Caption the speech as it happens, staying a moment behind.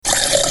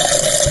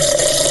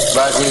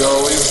like we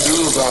always do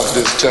about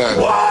this time.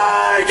 Wake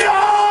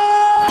up!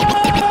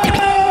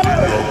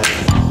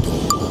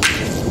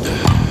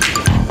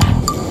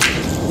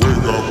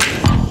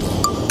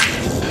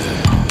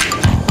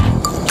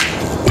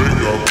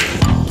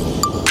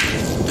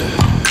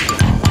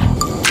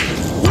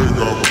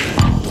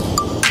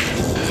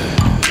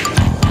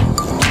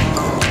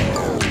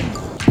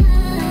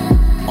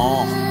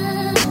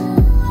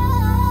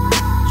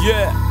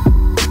 Yeah.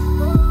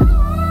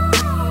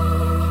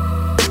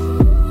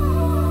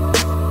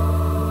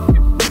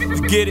 You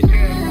get it?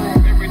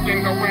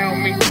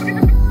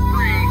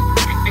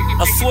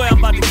 I swear I'm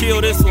about to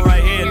kill this one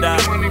right here, dog.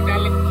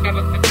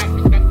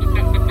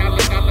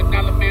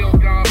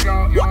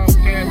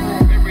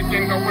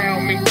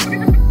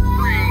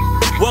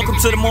 Welcome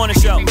to the morning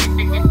show.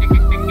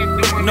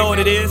 You know what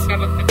it is?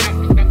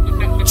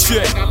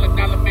 Check.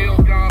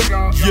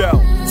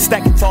 Yo,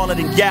 stacking taller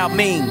than Yao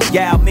Ming.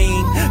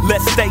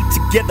 Let's stay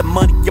together,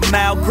 money, your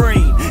mouth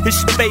green. It's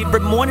your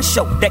favorite morning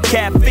show, that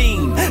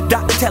caffeine.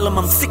 Doc tell him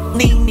I'm sick,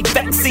 need the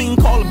vaccine.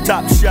 Call him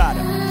top shotter.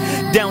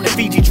 Down in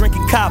Fiji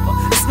drinking kava.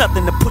 It's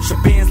nothing to push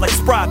your bands like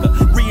Spraga.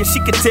 Rhea, she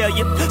can tell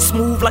you,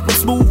 smooth like I'm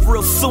smooth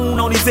real soon.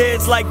 On these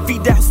heads like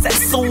Vidal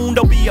Sassoon.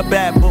 Don't be a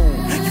baboon,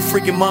 you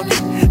freaking monkey.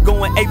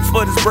 Going apes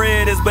for this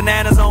bread, there's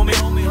bananas on me.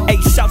 Hey,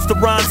 shouts to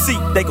Ron C,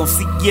 they gon'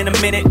 see you in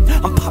a minute.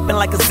 I'm popping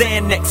like a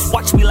Xanax,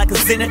 watch me like a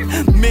Zenith.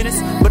 Menace,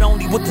 but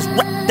only with this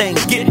rap thing,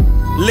 get it,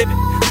 live it.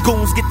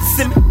 Goons get the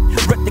simmin',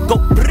 rep to go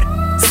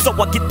brrr, so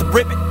I get the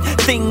ribbon.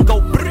 Thing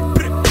go brrr,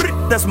 brrr,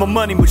 brrr, that's my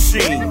money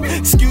machine.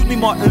 Excuse me,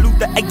 Martin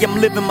Luther, hey, I'm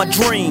living my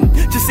dream.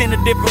 Just in a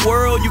different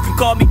world, you can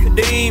call me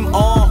Kadeem,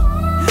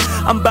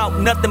 I'm about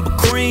nothing but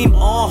cream,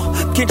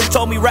 Kendrick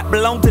told me rap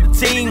belong to the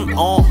team,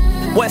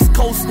 West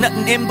Coast,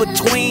 nothing in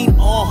between,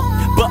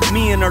 but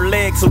me and her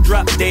legs, so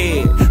drop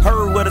dead.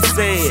 Heard what I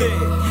said.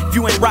 If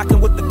you ain't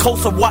rocking with the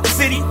coast of Watt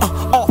City,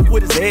 off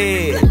with his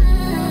head.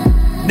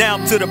 Now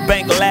I'm to the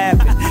bank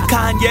laughing.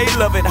 Kanye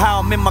love it how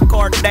I'm in my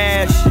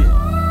Kardashian.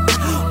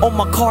 On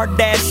my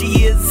Kardashian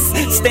is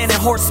standing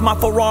horse, my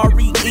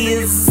Ferrari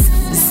is.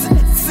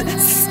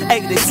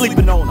 Hey, they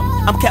sleeping on him.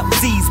 I'm Captain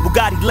Z's,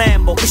 Bugatti,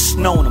 Lambo,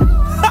 ishing on him.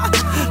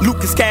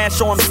 Lucas Cash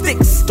on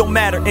sticks, don't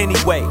matter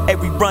anyway. Hey,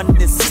 we run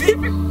this shit.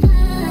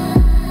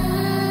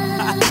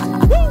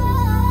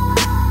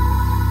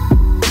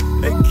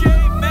 They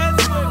can't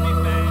mess with me,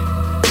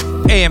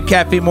 man. AM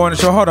Caffeine Morning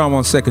Show. Hold on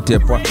 1 second there,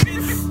 boy.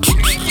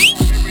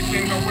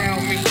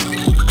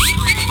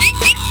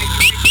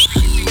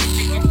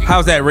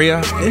 How's that,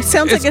 Rhea? It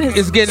sounds like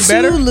it's getting too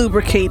better.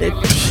 Lubricated.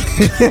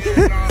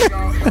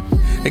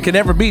 It can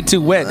never be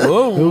too wet.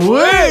 Oh,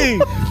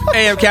 wait.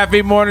 AM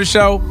Caffeine Morning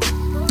Show.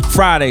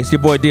 Fridays, your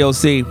boy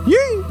DLC.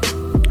 Yee.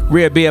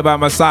 Rhea B by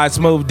my side,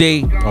 Smooth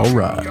D. All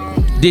right.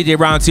 DJ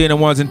Ron T and the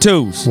ones and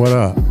twos. What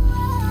up?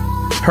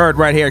 Heard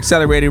right here,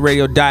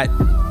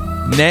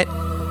 acceleratedradio.net.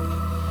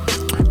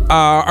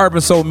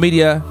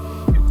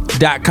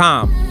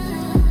 urbansoulmedia.com.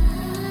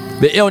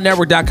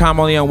 theillnetwork.com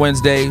only on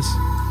Wednesdays.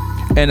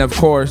 And of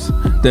course,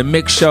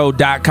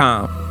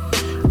 themixshow.com.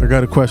 I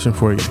got a question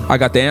for you. I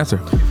got the answer.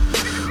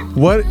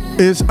 What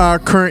is our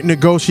current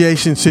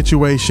negotiation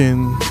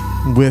situation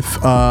with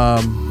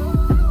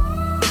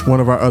one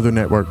of our other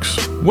networks?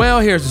 Well,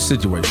 here's the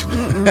situation.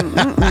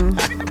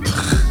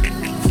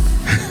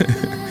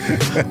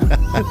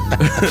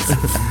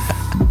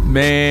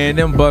 Man,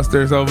 them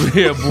busters over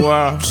here,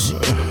 boy.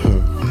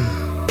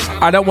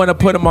 I don't want to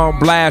put them on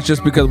blast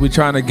just because we're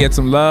trying to get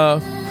some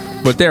love,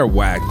 but they're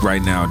whacked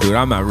right now, dude.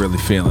 I'm not really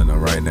feeling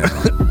them right now.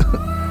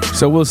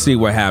 So we'll see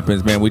what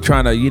happens, man. We're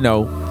trying to,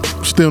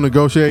 Still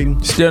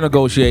negotiating? Still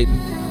negotiating.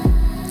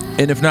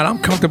 And if not, I'm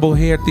comfortable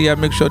here at the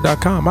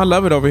mixshow.com. I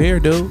love it over here,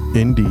 dude.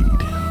 Indeed.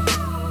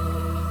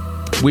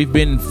 We've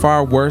been in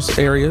far worse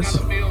areas.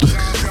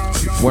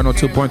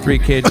 102.3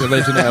 Kids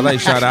Relation to LA,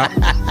 shout out.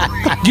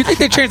 Do you think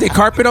they changed their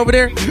carpet over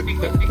there?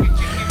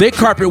 Their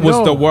carpet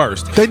was the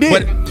worst. They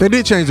did. They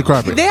did change the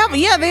carpet. They've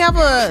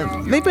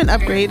been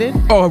upgraded.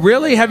 Oh,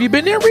 really? Have you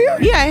been there, Rhea?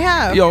 Yeah, I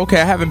have. Yo, okay,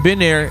 I haven't been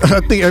there.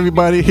 I think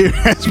everybody here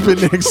has been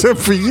there except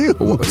for you.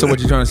 So what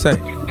you trying to say?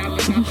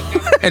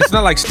 And it's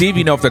not like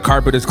Stevie know if the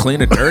carpet is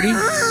clean or dirty.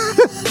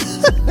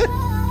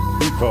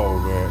 Oh,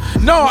 man.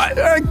 No,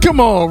 come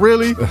on,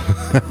 really?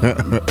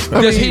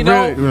 Does he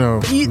know?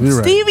 Really,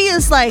 Stevie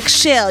is like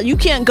Shell. You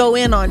can't go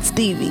in on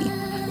Stevie.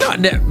 No,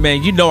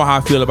 man, you know how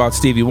I feel about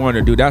Stevie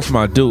Wonder, dude. That's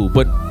my dude.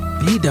 But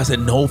he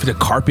doesn't know if the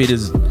carpet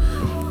is,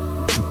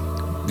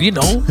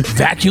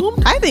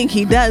 vacuumed. I think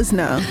he does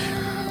know.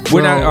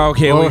 We're not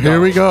okay.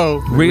 Here we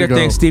go. Rhea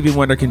thinks Stevie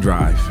Wonder can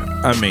drive.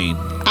 I mean,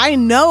 I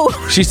know.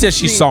 She said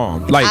she saw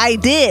him. Like I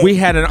did. We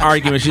had an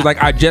argument. She's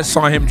like, I just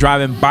saw him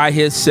driving by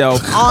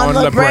himself on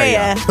La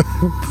Brea.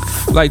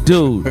 Like,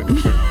 dude,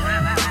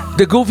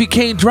 the Goofy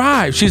can't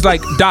drive. She's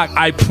like, Doc,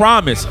 I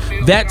promise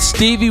that's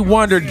Stevie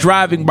Wonder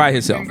driving by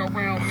himself.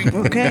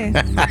 Okay.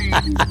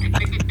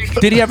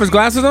 Did he have his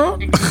glasses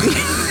on?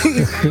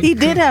 He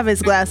did have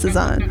his glasses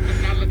on.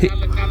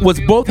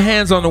 Was both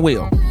hands on the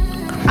wheel?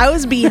 I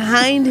was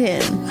behind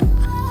him.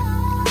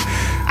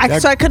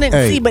 So I couldn't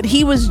see, but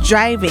he was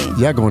driving.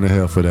 Y'all going to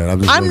hell for that.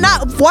 I'm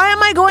not. Why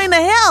am I going to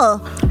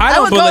hell? I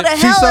don't would go to believe-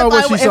 hell She saw if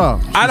what she saw.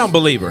 I don't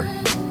believe her.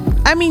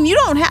 I mean, you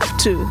don't have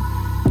to.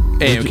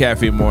 AM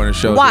Caffeine Morning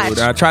Show, Watch. dude.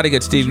 I try to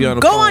get Stevie on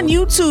the Go phone. on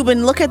YouTube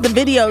and look at the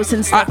videos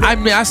and stuff. I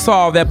mean, I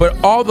saw that, but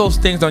all those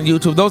things on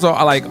YouTube, those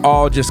are like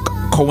all just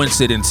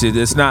coincidences.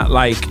 It's not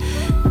like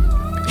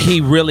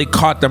he really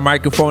caught the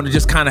microphone. It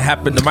just kind of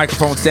happened. The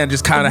microphone stand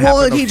just kind of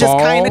happened to he just fall.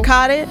 kind of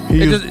caught it. He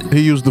just-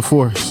 used the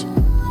force.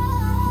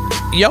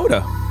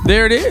 Yoda.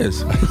 There it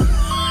is.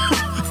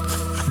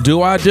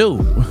 Do I do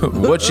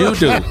what you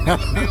do?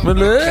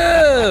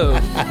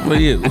 For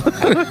you.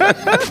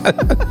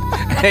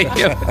 Hey,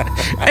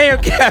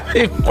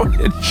 Caffeine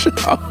Morning Show.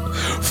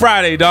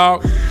 Friday,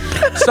 dog.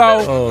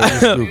 So,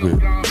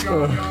 Stupid.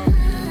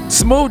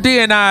 Smooth D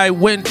and I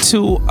went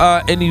to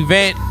an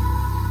event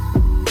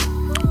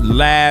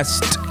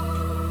last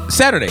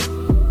Saturday.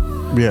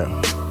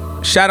 Yeah.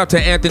 Shout out to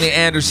Anthony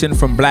Anderson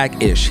from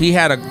Blackish. He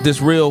had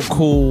this real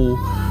cool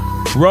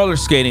roller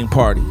skating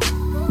party.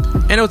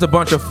 And it was a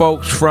bunch of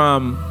folks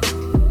from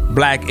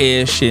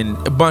Blackish and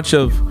a bunch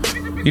of,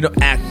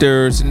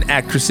 actors and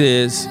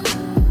actresses.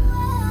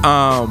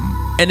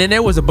 And then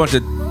there was a bunch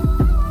of,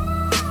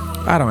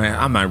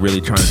 I'm not really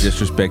trying to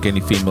disrespect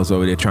any females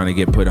over there trying to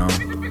get put on.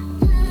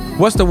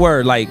 What's the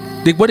word? Like,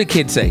 what did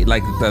kids say?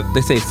 Like,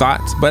 they say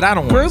thoughts, but I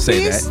don't want to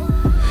say that.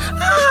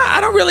 I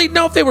don't really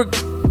know if they were,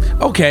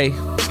 okay.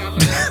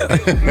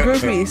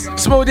 Groupies.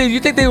 Smooth D, you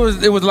think there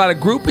was a lot of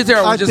groupies there,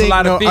 or was just a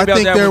lot of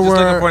females that were just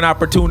looking for an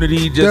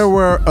opportunity? There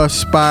were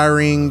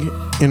aspiring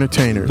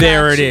entertainers.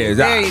 There it is.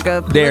 There you go.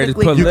 There it is.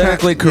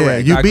 Politically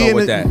correct. Yeah, I go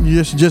with that.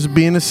 You just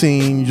be in the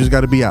scene. You just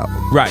got to be out.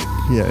 Right.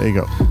 Yeah, there you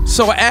go.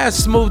 So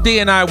as Smooth D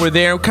and I were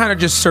there, kind of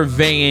just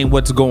surveying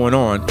what's going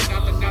on.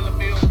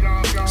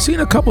 Seen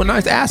a couple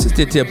nice asses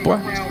there, tip boy.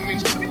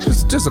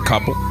 Just a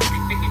couple.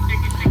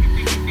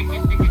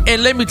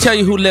 And let me tell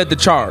you who led the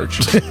charge.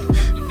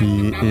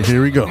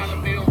 Here we go.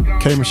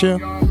 K. Michelle?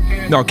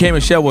 No, K.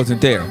 Michelle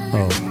wasn't there.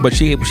 Oh. But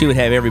she would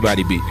have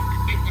everybody beat.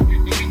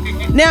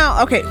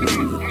 Now, okay.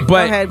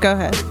 But Go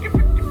ahead.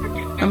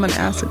 I'm gonna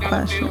ask a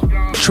question.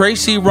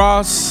 Tracy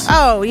Ross.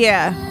 Oh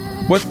yeah.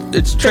 What?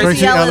 It's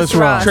Tracy Ellis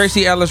Ross.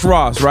 Tracy Ellis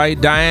Ross, right?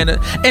 Diana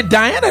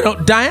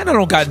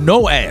don't got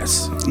no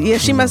ass. Yeah,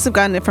 she must have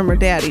gotten it from her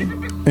daddy.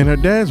 And her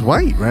dad's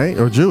white, right?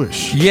 Or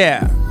Jewish?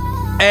 Yeah.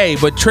 Hey,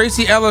 but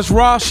Tracy Ellis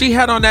Ross, she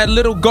had on that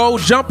little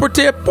gold jumper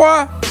tip,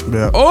 boy.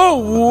 Yeah. Oh,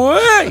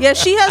 what? Yeah,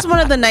 she has one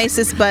of the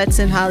nicest butts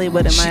in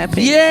Hollywood, in my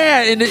opinion.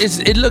 Yeah, and it's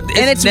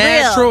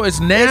natural. real. It's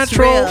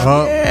natural. It's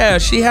real. Yeah,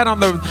 she had on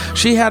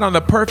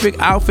the perfect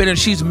outfit, and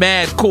she's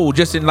mad cool.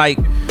 Just in like,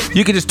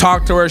 you can just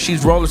talk to her.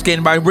 She's roller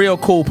skating by a real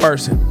cool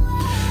person.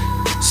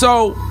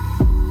 So,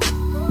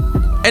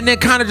 and then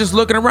kind of just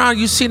looking around,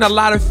 you seen a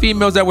lot of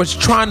females that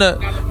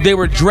they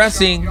were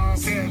dressing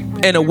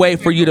in a way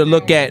for you to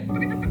look at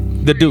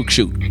the Duke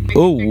shoot.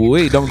 Oh,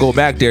 wait, don't go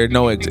back there.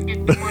 No exit.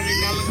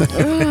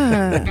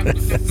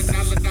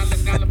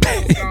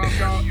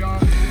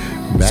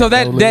 So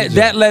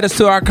that led us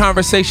to our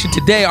conversation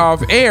today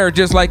off air.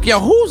 Just like, yo,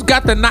 who's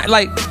got the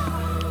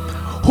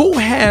who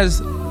has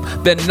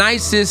the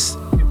nicest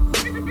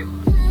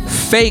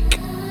fake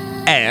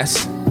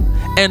ass,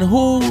 and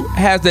who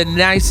has the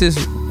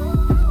nicest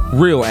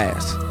real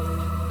ass?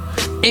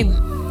 And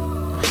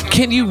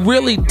can you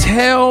really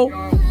tell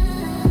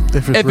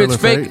If if real it's or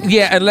fake?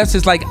 Yeah, unless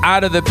it's like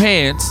out of the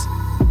pants.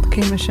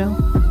 Okay, Michelle.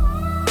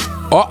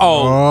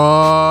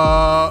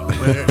 Oh.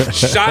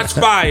 Shots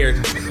fired.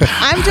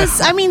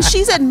 I mean,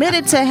 she's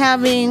admitted to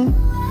having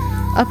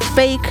a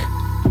fake.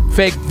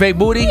 Fake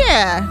booty?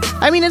 Yeah.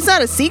 I mean, it's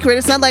not a secret.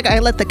 It's not like I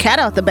let the cat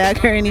out the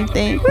bag or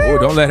anything. Oh,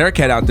 don't let her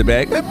cat out the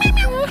bag.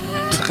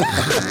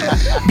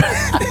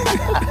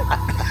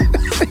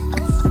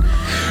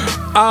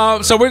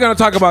 So we're gonna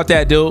talk about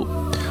that, dude.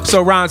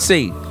 So Ron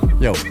C,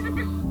 Yo.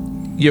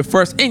 your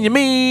first in your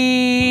meal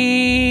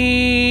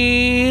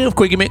of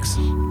Quickie Mix,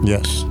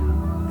 Yes.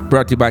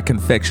 brought to you by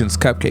Confections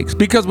Cupcakes.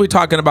 Because we're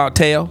talking about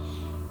tail,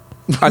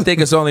 I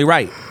think it's only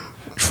right.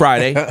 It's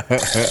Friday. Well,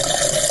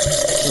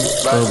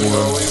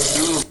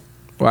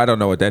 I don't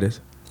know what that is.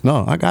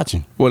 No, I got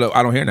you. Well,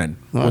 I don't hear nothing.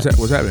 All What's right. that?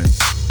 What's happening?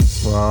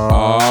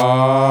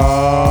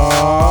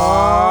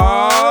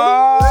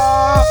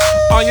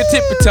 On your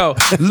tippy toe.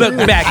 Look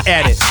back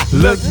at it.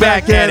 Look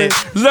back at it.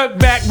 Look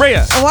back,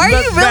 Rhea. Why are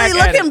Look you really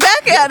looking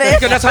back at it?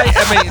 Because that's how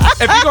I mean,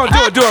 if you're gonna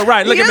do it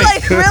right. Look You're at me.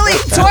 like really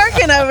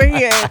twerking over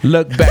here.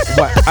 Look back.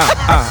 What?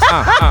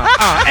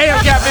 AM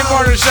Caffeine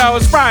Morning Show.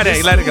 It's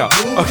Friday. Let it go.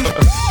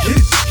 Get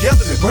it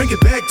together and bring it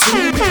back to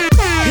me. Hit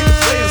the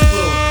players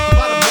club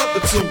about a month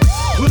or two.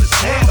 Put a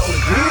tag on it,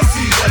 we'll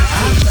see what it do. I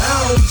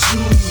found you,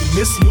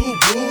 Miss New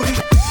Booty.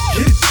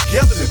 Get it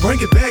together and bring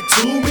it back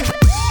to me.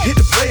 Hit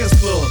the players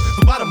club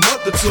about a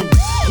month or two.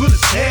 Put a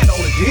tag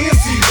on it, then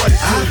see what it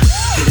do.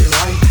 Get it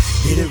right,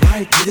 get it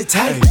right, get it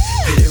tight.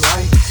 Get it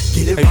right,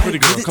 get it right,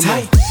 get it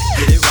tight.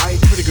 Get it right,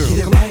 pretty girl,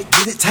 get it right,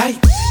 get it tight.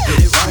 Get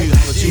it right,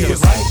 get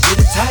it right, get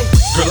it tight.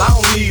 Girl, I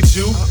don't need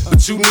you,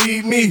 but you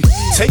need me.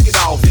 Take it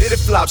off, let it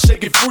flop,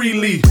 shake it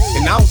freely.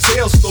 And I don't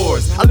tell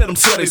stories, I let them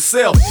tell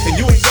themselves. And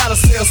you ain't gotta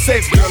sell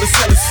sex, girl, it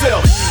sell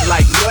itself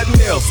like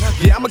nothing else.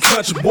 Yeah, I'm a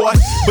country boy,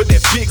 but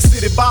that big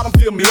city bottom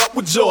fill me up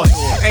with joy.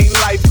 Ain't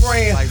life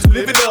grand,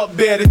 live it up,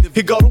 Betty.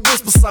 Here go the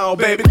whisper song,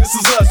 baby, this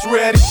is us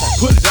ready.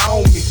 Put it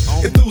on me,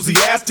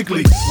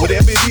 enthusiastically.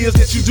 Whatever it is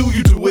that you do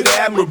it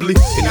admirably.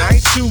 And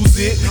I ain't choose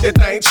it, that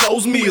thing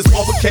chose me. It's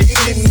overcated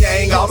yin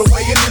yang all the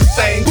way in this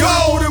thing.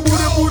 Go! Booty,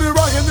 booty, booty,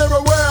 rockin'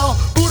 everywhere.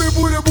 Booty,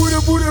 booty, booty,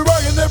 booty,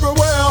 rockin'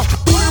 everywhere.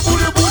 Booty,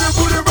 booty, booty,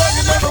 booty,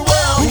 rockin'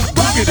 everywhere.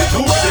 Rockin'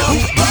 everywhere.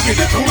 Rockin'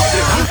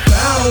 everywhere. I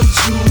found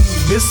you,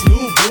 Miss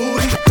New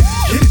Booty.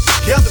 Get it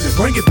together and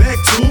bring it back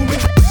to me.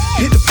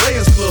 Hit the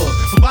Players Club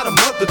for about a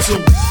month or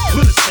two.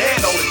 Put a tag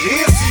on it,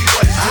 then see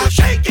what it do.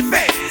 Shake it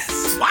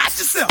fast, watch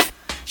yourself.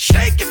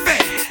 Shake it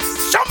fast,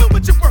 show me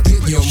what you're working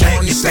with. Your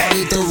morning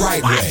started the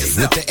right way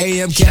with the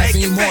AM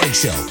Caffeine Morning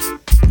Show.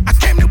 I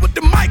came there with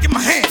the mic in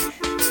my hand.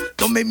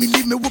 Don't make me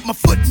leave me with my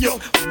foot in your.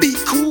 Be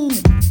cool.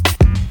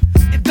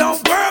 And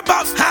don't worry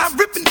about how I'm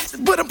ripping. This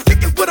is what I'm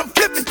kicking, what I'm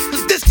flipping.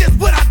 This just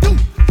what I do.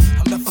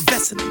 I'm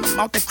effervescent and I'm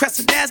out there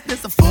crescent ass.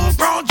 There's a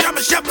full-grown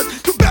German Shepherd.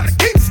 You better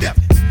keep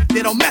stepping.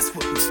 They don't mess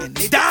with me and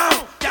they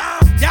down.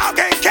 Y'all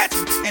can't catch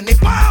me and they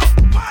wild.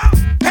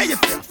 Pay your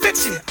fare,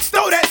 fix it,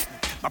 throw that.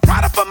 My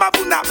product for my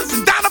Bunapas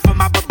and Donna for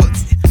my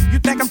baboots. You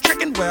think I'm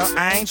tricking? Well,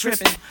 I ain't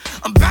tripping.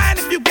 I'm buying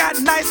if you got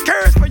nice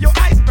curves for your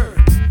iceberg.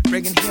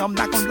 Bringing here, I'm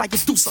not gonna like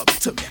it, do something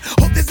to me.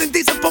 Hope this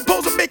indecent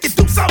proposal make you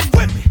do something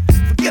with me.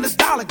 Forget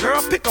 $1,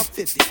 girl, pick up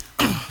 50.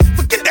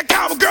 Forget that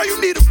cowboy, girl, you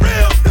need a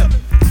real feeling.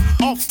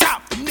 Off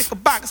top, the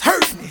knickerbockers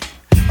hurt me.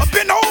 Up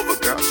and over,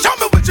 girl, show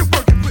me what you're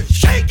working with.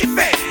 Shake it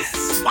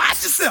fast,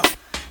 watch yourself.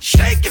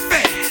 Shake it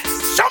fast,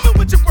 show me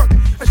what you're working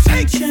with.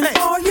 Shake it fast,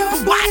 all your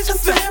watch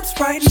yourself.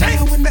 Right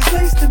now in the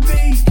place to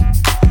be.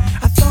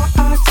 I thought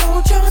I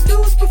told y'all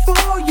dudes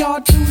before, y'all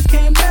dudes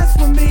can't mess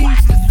with me.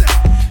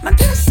 Now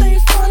this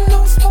ain't fun,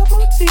 no small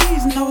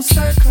booties, no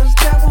circles,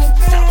 that won't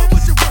pass.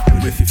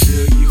 But if you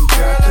feel you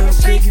got the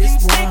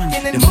biggest one,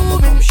 and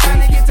moving,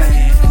 trying to get to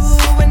you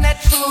and that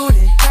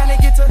booty, trying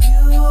to get to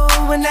you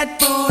and that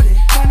booty,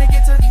 trying to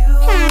get to you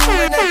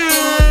and that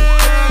booty.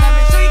 Girl, I've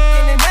been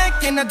shaking and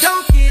hacking, I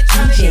don't get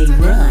trying to get to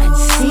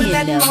you and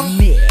that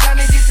monkey, trying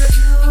to get to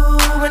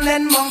you and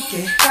that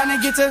monkey, trying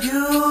to get to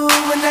you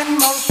and that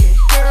monkey.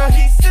 Girl,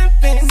 he's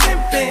simping.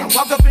 I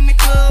walk up in the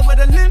club with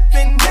a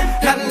limping.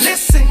 Now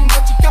listen,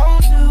 what you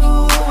gon'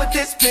 do with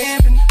this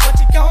pimpin'? What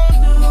you gon'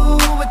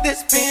 do with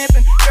this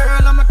pimpin'?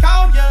 Girl, I'ma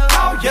call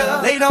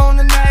ya later on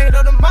tonight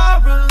or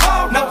tomorrow.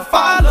 No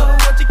follow.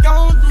 What you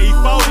gon' do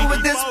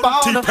with this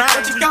baller?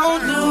 What you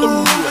gon'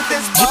 do with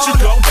this baller? What you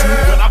gon' do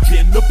when I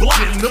pin the block?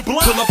 Pull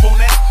up on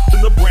that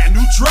in a brand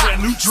new drop.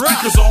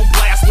 Speakers on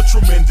blast with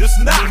tremendous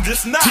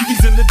knock.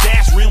 TVs in the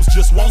dash rims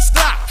just won't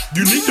stop.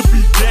 You need to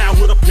be down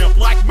with a pimp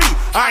like me.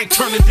 I ain't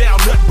turning down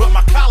nothing but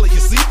my collar, you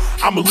see.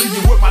 I'ma leave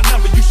you with my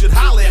number, you should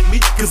holler at me.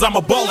 Cause I'm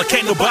a baller,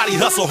 can't nobody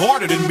hustle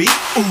harder than me.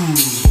 Ooh.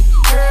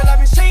 Girl, I've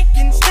been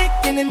shaking,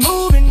 sticking and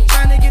moving,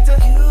 trying to get to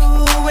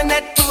you and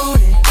that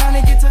booty, trying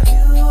to get to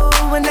you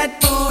and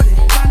that booty,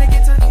 trying to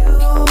get to you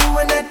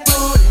and that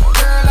booty.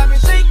 Girl, I've been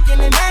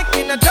shaking and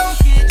acting a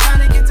donkey,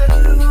 trying to get to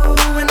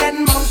you and that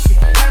monkey,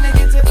 trying to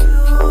get to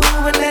you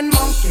and that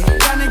monkey,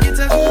 trying to get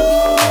to you.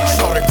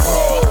 Shorty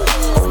crawl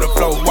on the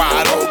floor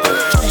wide open.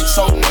 Eat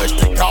so much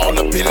they call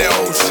the Billy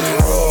Ocean.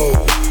 Roll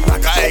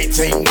like a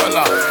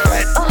 18-wheeler.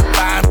 That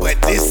fine,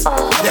 but this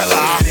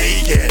yellow.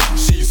 Naked,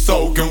 she's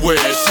soaking wet.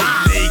 She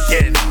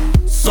naked,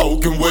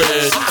 soaking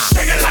wet.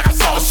 Shake it like a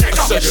salt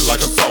shaker. Shake it like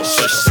a salt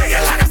shaker. Shake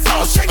it like a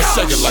salt shaker.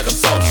 Shake it like a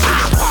salt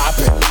shaker. Pop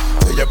it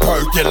till you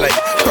percolate.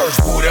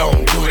 First booty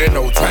on duty,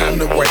 no time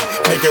to wait.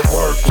 Make it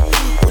work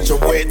with your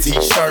wet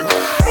t-shirt.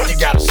 You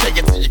gotta shake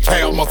it till your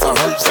calf muscle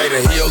hurt. Say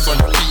the heels on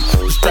your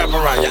feet, you strap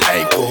around your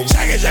ankle.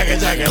 Jack it.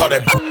 Call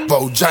that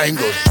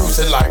Bojangles. Juice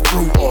it like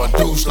fruit or a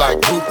douche like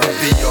Goop would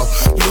be.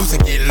 Loose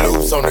and get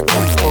loose on the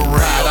goose for real.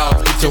 Ride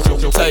off,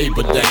 get your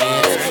table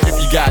dance. If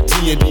you got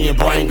TND and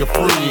bring a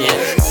friend.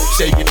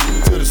 Shake it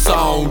to the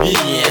song,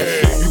 yeah.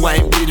 If you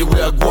ain't with it,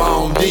 well,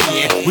 grown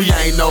then. We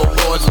ain't no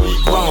boys, we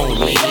grown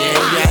then.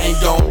 You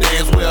ain't gon'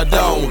 dance, well,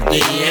 don't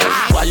then.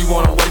 Why you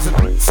wanna waste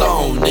a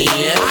song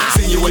then?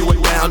 See you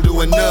way down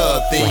doing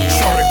nothing.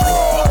 Shorty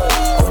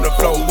crawl on the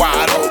floor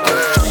wide open.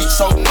 Eat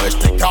so much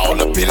they call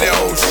the Billy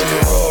Ocean.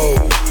 Roll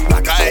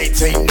like a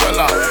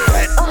 18-wheeler.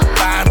 That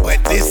fine,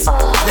 but this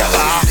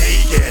yellow.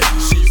 Naked,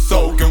 she's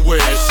soaking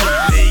wet. She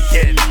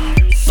naked,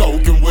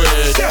 soaking wet.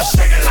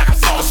 Shake it like a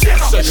salt shaker.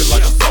 Shake it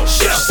like a salt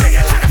shaker. Shake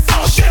it like a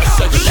salt shaker.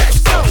 Shake it like a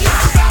salt shaker.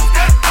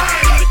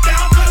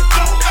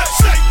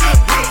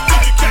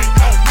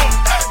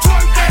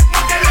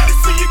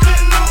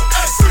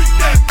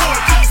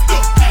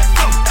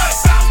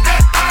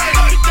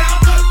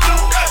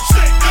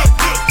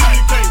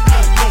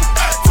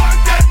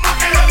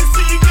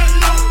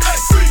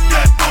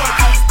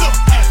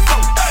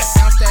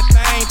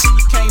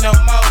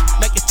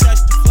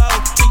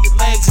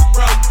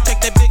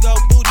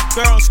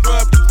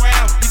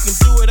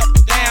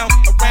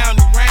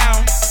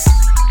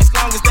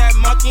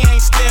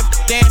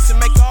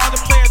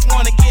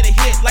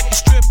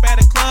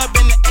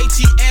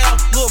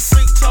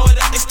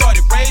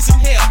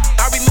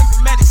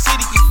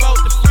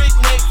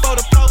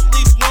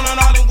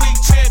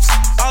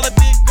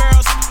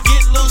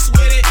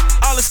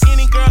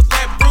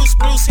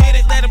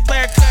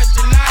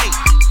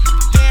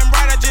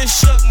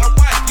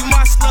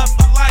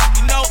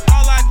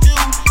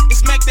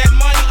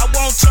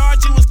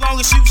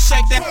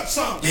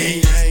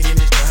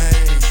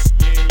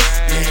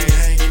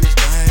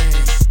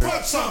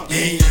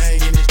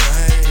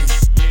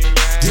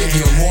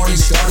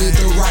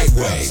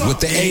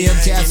 with the AM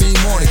Caffeine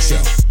Morning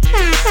Show.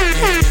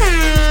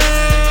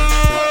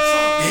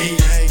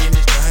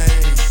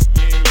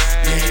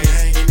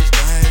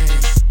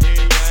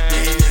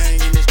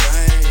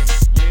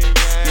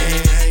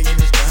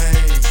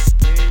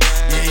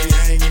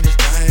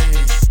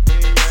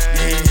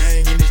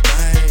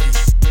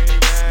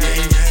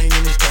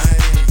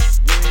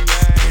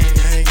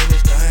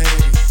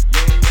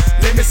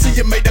 Let me see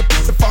you make that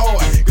pussy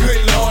forward.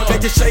 Good Lord,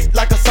 make it shake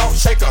like a salt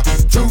shaker.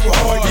 Too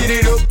hard, get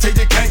it up till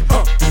you can't,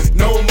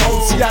 no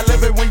more. See, I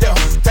love it when you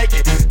take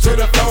it to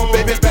the floor,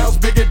 baby, bounce,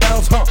 big it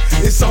bounce,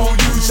 It's on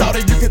you, shout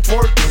it, you can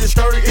twerk in your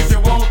skirt if you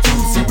want to.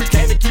 See, we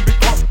came to keep it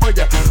crunk for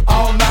you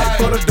all night.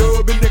 For the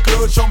dub in the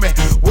club, show me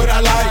what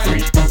I like.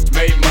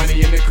 Made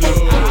money in the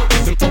club,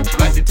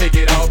 like to take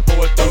it off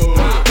for a thug.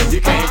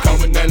 You can't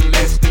come with nothing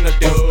less than a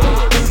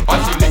dub.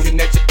 Why she looking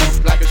at you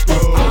like a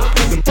scrub?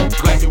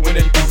 Like it when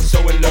it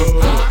showing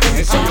love,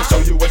 and she'll show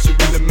you what she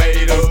really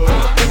made of.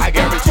 I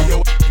guarantee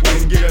you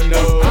wouldn't get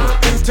enough.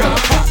 Tell her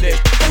pop that,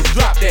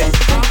 drop that.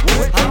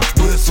 What?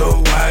 So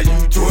why you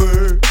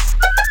twerk?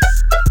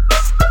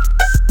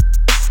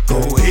 Go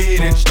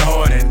ahead and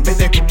start and make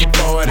that kick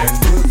forward and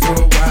so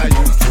why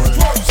you twerk?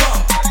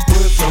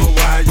 So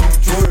why you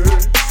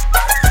twerk?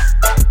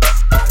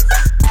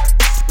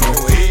 Go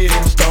ahead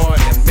and start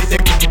and make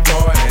that kick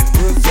forward and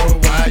so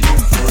why you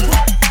twerk?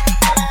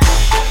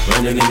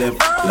 Running it up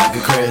like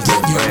a crazy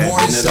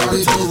Morning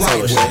started the right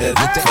way with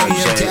the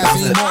AM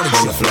Caffeine Morning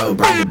Show. Flow,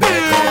 bring it back,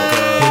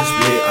 hit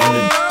split on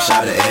the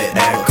shot at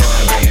that car.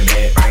 Bring it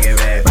back, bring it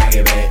back, bring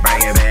it back,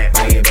 bring it back,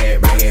 bring it back,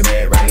 bring it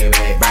back, bring it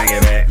back, bring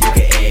it back. You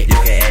can add, you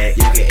can add,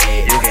 you can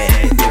add, you can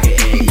add, you can add,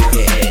 you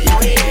can add, you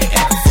can add.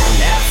 Act a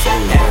fool,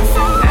 act a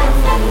fool,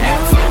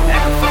 act a fool,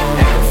 act a fool, act a fool,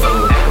 act a fool, act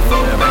a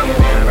fool.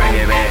 Bring it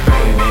back, bring it back,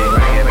 bring it back, bring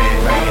it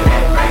back,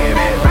 bring it back, bring it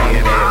back, bring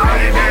it back, bring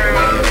it back,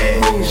 bring it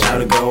back. Shout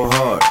it go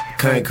hard,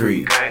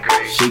 concrete.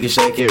 She can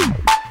shake it,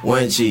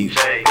 one cheek,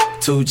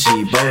 two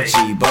cheek,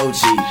 both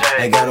cheek.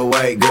 I got a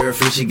white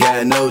girlfriend, she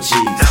got no cheeks.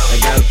 I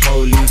got a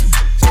police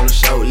on a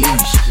short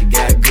leash. She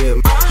got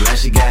good, now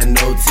she got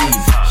no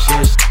teeth.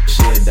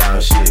 She a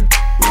dog, she with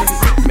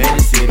it. Man,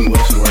 the city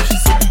what she want, she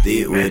super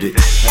thick with it.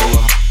 Hey,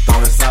 well,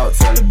 throwing salt,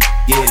 tell her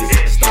get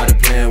it. Started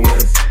playing with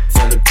her,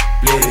 tell her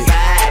split it.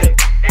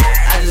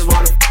 I just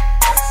wanna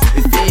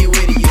if you ain't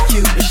with it, you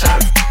cute, but shot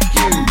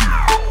you.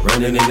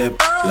 Running it up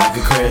like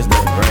a crash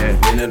dump brand.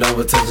 Bend it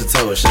over, touch your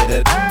toe, shake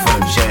that from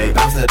the shade.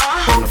 Bounce that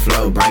on the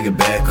floor, bring it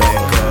back up.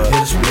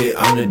 Hit a split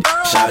on the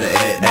shout it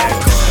at that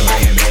car.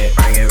 Bring it back,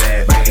 bring it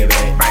back, bring it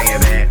back, bring it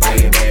back, bring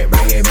it back,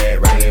 bring it back,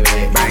 bring it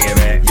back, bring it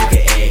back. You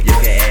can add, you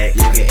can add,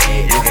 you can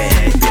add, you can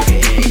add, you can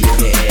add, you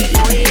can add,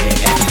 you can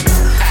add.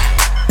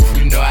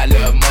 You know I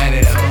love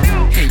money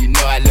though, and you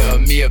know I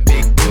love me a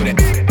big booty.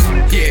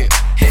 Yeah,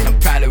 and I'm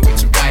probably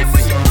with your wife.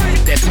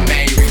 That's the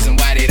main reason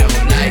why they don't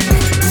like me.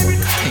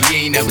 And you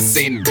ain't never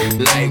seen a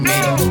like me.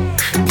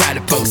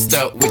 Probably post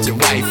up with your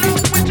wifey.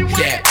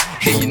 Yeah,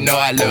 and you know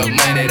I love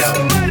money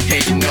though.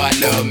 And you know I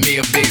love me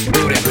a big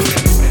booty.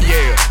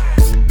 Yeah,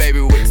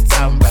 baby, what you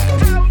talking about?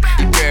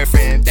 Your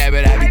girlfriend, that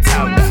what I be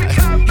talking about.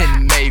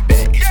 In the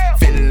Maybach,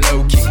 feeling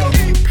low key.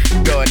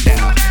 Going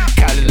down,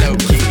 call it low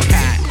key.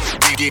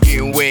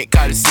 Getting wet,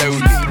 call it slowly.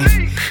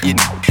 You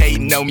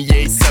hating on me,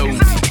 yeah, so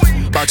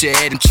bought your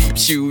head them cheap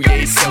shoes,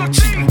 yeah, so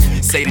cheap.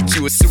 Say that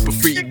you a super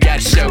freak, you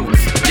gotta show me.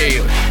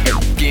 Yeah,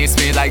 getting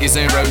spin like it's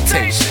in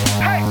rotation.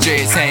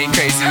 Dreads hang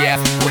crazy, yeah,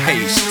 with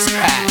Haitians.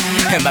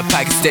 And my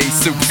pocket stay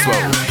super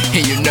swole.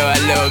 And you know I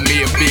love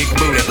me a big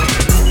booty.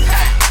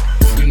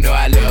 You know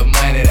I love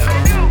money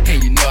though.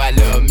 And you know I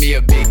love me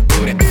a big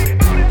booty.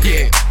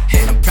 Yeah,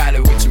 and I'm probably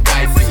with your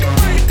wife.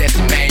 That's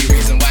the main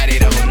reason why they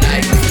don't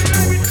like me.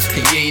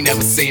 And you ain't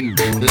never seen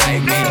a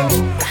like me.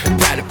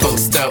 Probably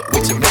post up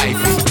with your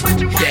wife.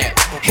 Yeah,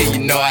 and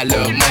you know I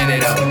love money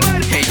though.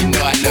 And you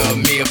know I love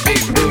me a big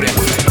booty.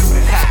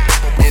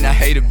 And I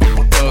hate a big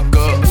fuck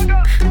up.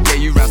 Yeah,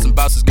 you round some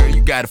bosses, girl,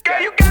 you gotta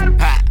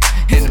hot.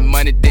 And the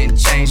money didn't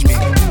change me.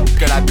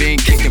 Girl, I been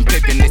kicking,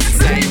 pimpin', it's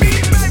the same.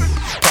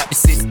 Pop the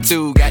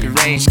 62, got the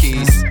range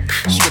keys.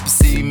 Stripper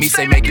see me,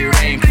 say make it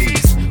rain,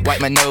 please.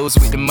 Wipe my nose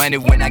with the money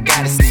when I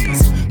gotta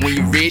sneeze. When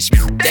you rich,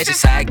 that's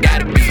just how I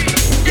gotta be.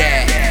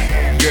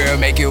 Yeah, girl,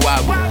 make it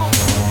wobble.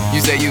 You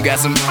say you got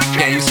some,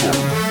 can you swoop?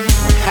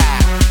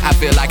 Ha, I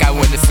feel like I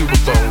won the Super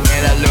Bowl.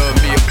 And I love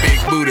me a big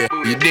booty,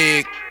 you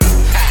dig?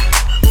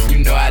 Ha, you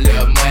know I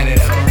love money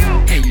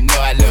though. And you know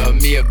I love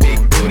me a big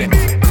booty.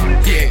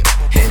 Yeah,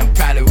 and I'm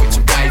probably with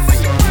your wife.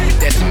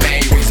 That's the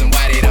main reason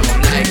why they don't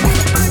like me.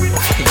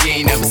 And you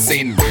ain't never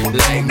seen a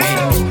like me.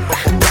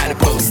 Probably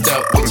post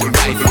up with your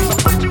wife.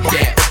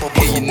 Yeah,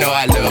 and you know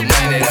I love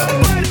money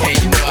though. And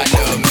you know I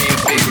love me a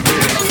big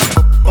booty.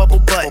 Bubble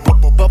butt,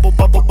 bubble, bubble,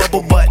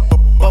 bubble butt,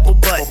 bubble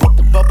butt,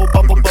 bubble,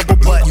 bubble, bubble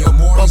butt,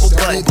 bubble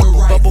butt,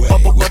 bubble,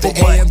 bubble, bubble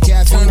butt.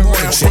 Turn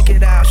around, check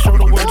it out, show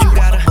the world you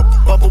got a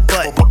bubble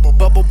butt, bubble,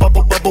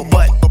 bubble, bubble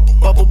butt.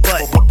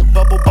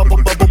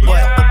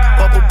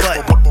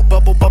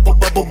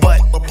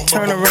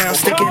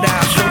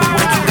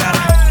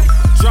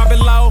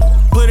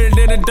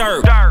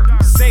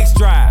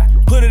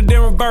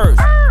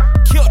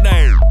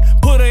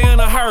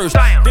 first.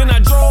 Then I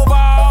drove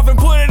off and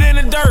put it in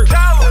the dirt.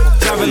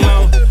 Drive it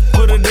low,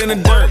 put it in the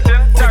dirt.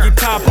 Take your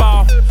top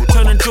off,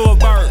 turn into a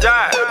bird.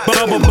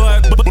 Bubble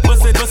butt,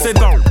 bust it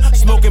down.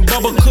 Smoking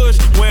bubble kush,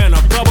 wearing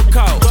a bubble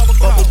coat.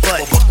 Bubble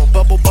butt,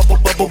 bubble butt,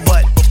 bubble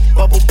butt,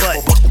 bubble butt,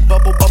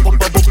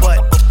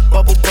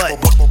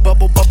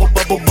 bubble butt,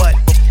 bubble butt.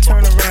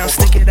 Turn around,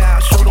 stick it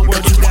out, show the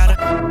world you got it.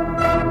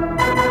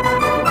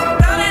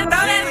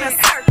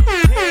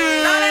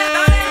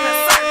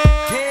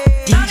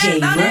 DJ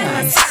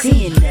Runs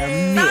in the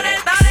mix.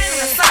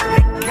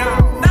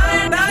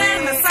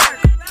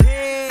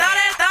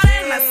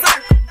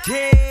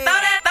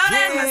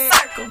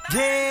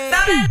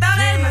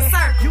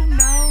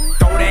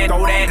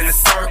 Throw that in a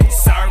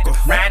circle.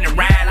 Round and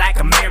round like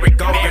a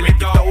merry-go.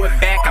 Throw it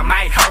back, I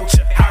might hurt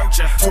ya.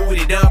 Toot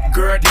it up,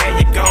 girl, there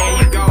you go.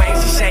 Way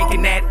she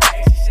shaking that.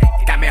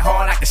 Got me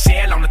hard like a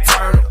shell on the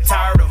turtle.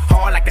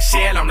 Hard like a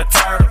shell on the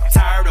turtle.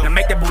 Now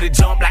make that booty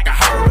jump like a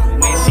hurdle.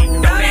 When she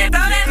throw that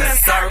in a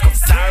circle.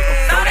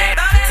 Throw that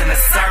in a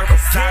circle.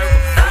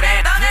 Throw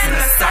that in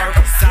a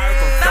circle.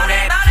 Throw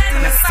that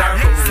in a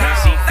circle. When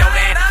she throw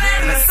that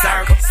in a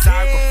circle.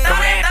 Throw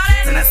that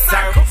in a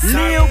circle.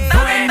 Lil'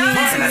 Bunny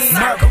in a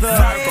circle.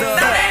 Throw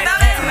that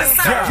in a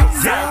circle.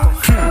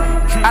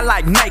 I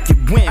like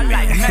naked women,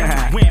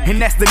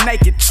 and that's the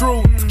naked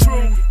truth.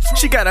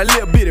 She got a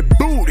little bitty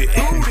booty,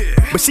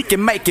 but she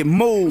can make it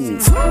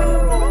move.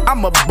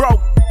 I'm a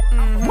broke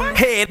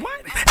head,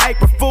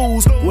 April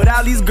Fools, with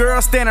all these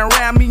girls standing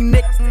around me,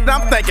 nigga.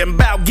 I'm thinking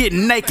about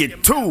getting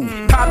naked too.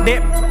 Pop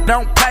that,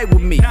 don't play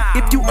with me.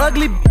 If you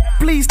ugly,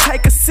 please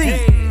take a seat.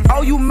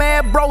 Oh, you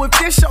mad, bro? If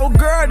this your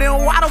girl,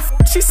 then why the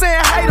she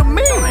saying hey to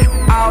me?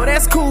 Oh,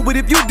 that's cool, but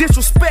if you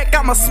disrespect,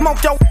 I'ma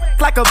smoke your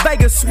like a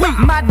Vegas sweet.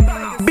 My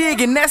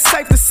big and that's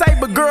safe to say,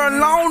 but girl, I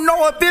don't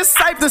know if it's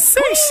safe to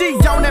see. She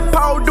on that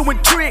pole doing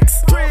tricks,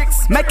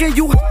 making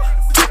you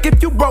trick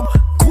if you broke.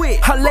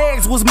 Quit. Her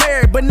legs was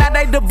married, but now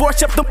they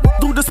divorced up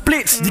through the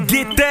splits. You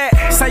get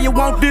that? Say you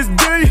want this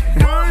D?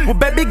 Well,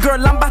 baby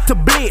girl, I'm about to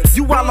blitz.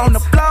 You all on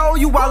the floor,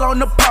 you all on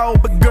the pole,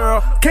 but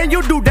girl, can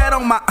you do that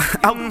on my?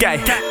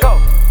 Okay. Go.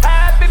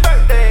 Happy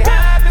birthday,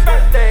 happy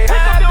birthday,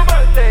 happy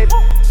birthday.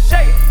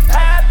 Shake.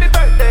 Happy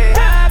birthday,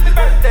 happy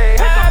birthday,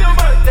 happy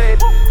birthday.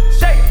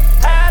 Shake.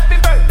 Happy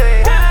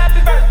birthday,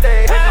 happy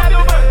birthday,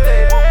 happy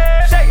birthday.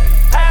 Shake.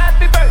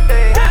 Happy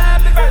birthday,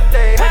 happy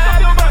birthday,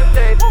 happy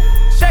birthday.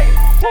 Shake.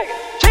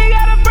 She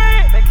got a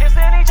friend, they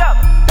kissing each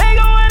other. They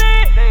going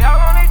in, they all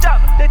on each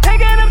other. They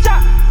taking them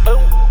shots. Boom,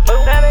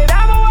 boom. Now they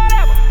down for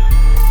whatever.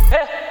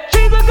 Yeah,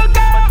 she's a good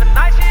girl, but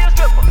tonight she a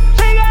stripper.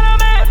 She got a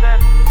man, but then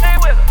they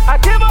with her. I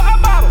give her a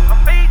bottle, I'm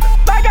feeding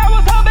like I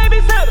was her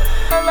babysitter.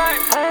 I'm like,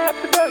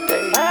 happy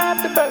birthday,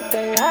 happy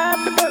birthday,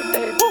 happy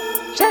birthday. Woo,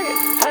 shake it.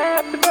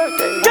 Happy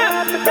birthday,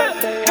 happy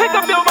birthday. Pick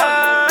up your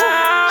mind.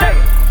 Shake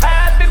it.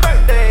 Happy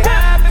birthday,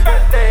 happy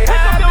birthday,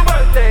 happy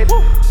birthday. Woo,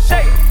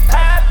 shake it.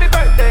 Happy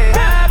birthday,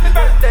 happy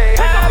birthday,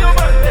 happy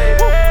birthday.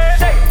 Woo,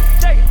 shake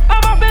it.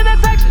 I'm up in that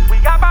section, we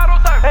got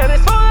bottles served, and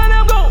it's full of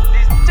them goons.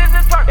 These bitches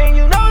is turned, and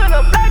you know that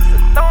I'm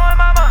flexing, throwing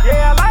my mind.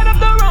 Yeah, I light up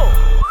the room.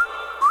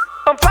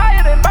 I'm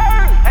flyer than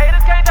birds,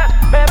 haters can't touch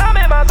me. Man, I'm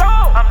in my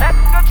zone. I'm that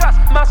good trust.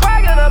 My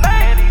swag in the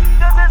bank, and these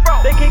bitches is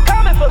wrong. They keep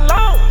coming for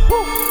long.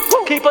 Woo,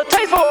 woo. Keep a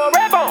taste for a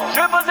red bone.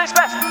 Strippers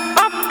express.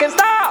 I'm fucking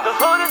style. The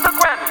hood is the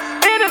Grammy.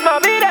 It is my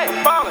B-day,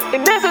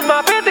 and this is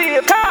my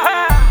 50th car.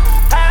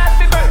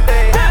 Happy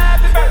birthday,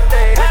 happy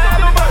birthday,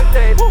 happy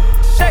birthday. Woo,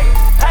 shake.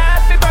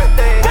 Happy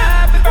birthday,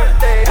 happy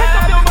birthday,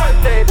 happy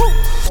birthday. Woo.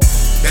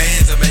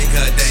 Bands will make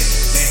her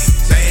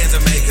dance. Bands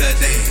will make her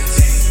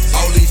dance.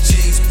 All these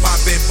cheeks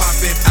poppin',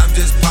 I'm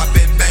just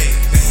poppin' bang.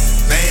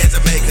 Bands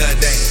will make her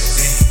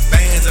dance.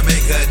 Bands will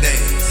make her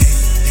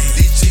dance.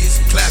 These cheeks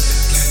clappin',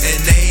 and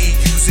they ain't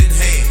using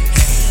hands.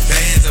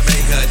 Bands will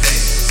make her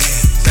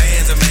dance.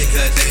 Bands will make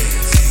her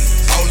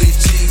dance. All these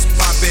cheeks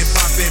poppin',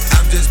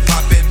 I'm just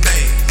poppin'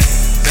 bang.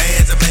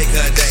 Bands will make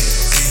her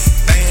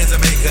dance. Bands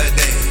will make her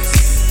dance.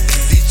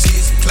 These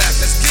cheeks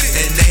clappin',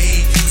 and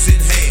they ain't using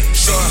hands.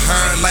 Short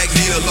hair like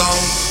Neil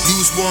Long.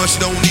 Loose one, she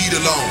don't need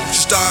a loan.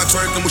 She start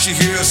twerking when she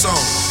hear a song.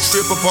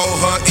 Strip up all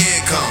her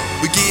income.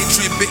 We get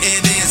trippin'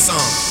 and then some.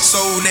 So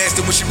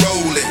nasty when she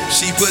rollin'.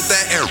 She put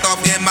that air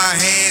off in my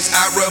hands.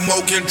 I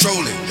remote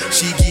control it.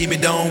 She give me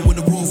down when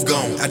the roof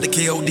gone. At the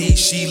KOD,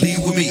 she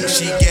leave with me.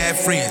 She got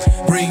friends.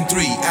 Bring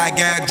 3. I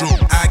got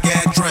drunk. I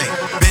got drink.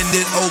 Bend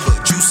it over.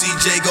 Juicy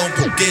J gon'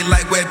 poke it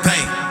like wet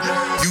paint.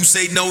 You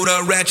say no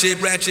to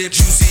ratchet.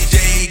 Juicy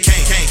J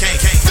can't.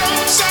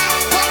 Don't stop.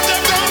 Pop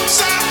that, don't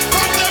stop.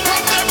 Pop that,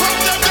 pop that, pop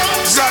that,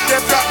 don't stop.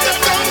 Drop that,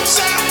 don't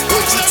stop.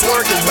 What you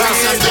twerking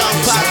with?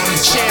 Pop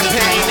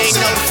champagne, they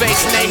know the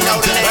face and they know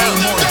the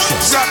name.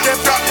 Drop that,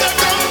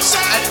 don't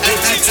stop.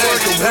 What you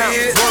twerking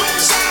with? Work,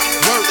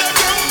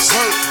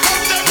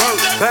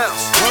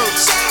 bounce,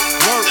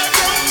 work.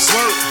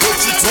 What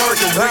you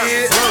twerking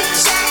with? Work,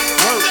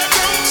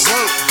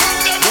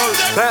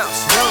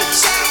 bounce,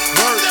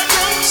 work.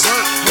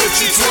 What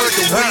you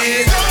twerking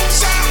with?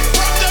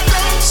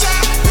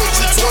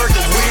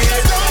 Twerking with.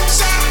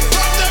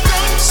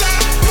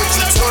 What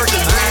you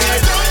twerking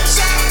with?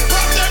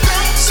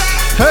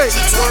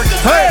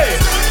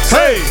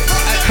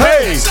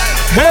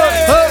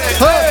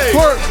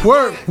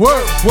 What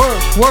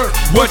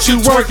you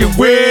working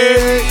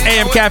with?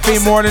 AM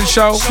Caffeine Morning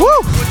Show. Woo.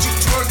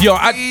 Yo,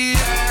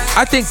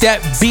 I think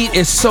that beat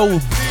is so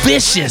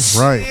vicious.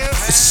 Right.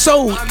 It's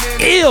so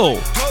ill.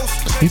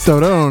 You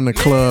throw that on the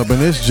club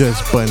and it's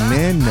just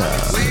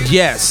banana.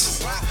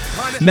 Yes.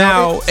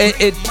 Now,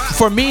 it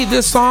for me,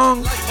 this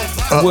song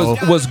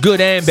was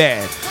good and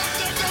bad.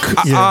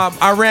 Yeah.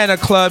 I ran a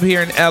club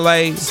here in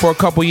LA for a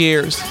couple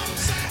years.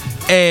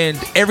 And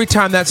every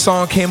time that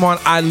song came on,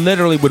 I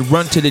literally would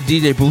run to the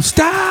DJ booth.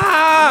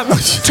 Stop!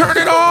 Turn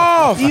it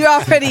off! You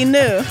already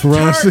knew.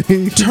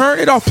 Turn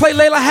it off. Play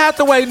Layla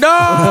Hathaway.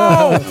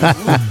 No!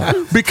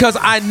 Because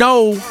I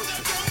know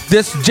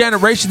this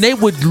generation, they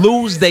would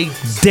lose their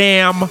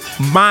damn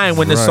mind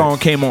when this song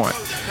came on.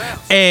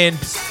 And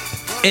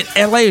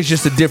LA is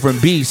just a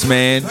different beast,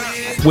 man,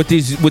 with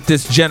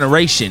this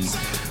generation.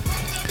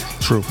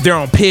 True. They're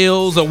on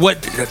pills or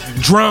what,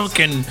 drunk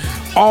and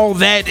all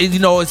that. You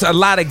know, it's a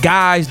lot of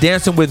guys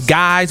dancing with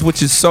guys,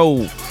 which is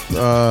so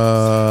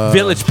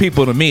village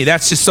people to me.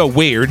 That's just so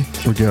weird.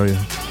 Regalia.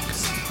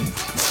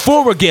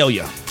 Full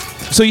regalia.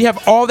 So you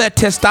have all that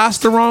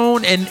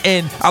testosterone,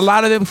 and a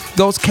lot of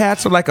those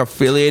cats are like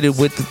affiliated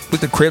with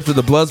the Crips or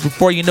the Bloods.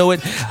 Before you know it,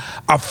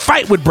 a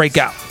fight would break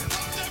out.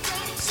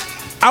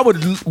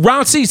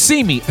 Round C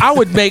see me. I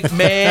would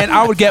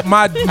get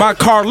my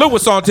Carl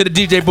Lewis onto the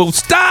DJ booth.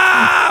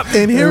 Stop!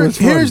 And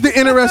here's the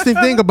interesting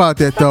thing about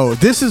that, though.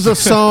 This is a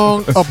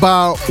song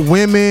about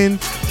women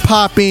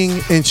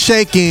popping and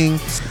shaking.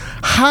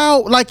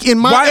 How, like in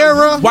my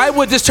era, why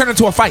would this turn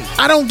into a fight?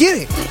 I don't get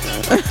it.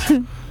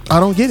 I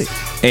don't get it.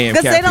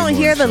 Because they don't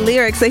hear the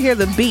lyrics, they hear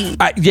the beat.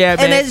 Yeah,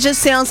 man. And it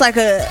just sounds like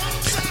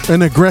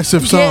an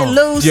aggressive song. Yeah,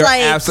 loose,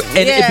 like,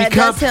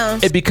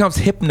 it becomes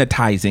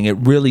hypnotizing. It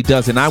really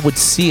does. And I would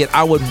see it.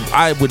 I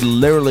would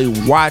literally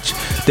watch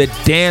the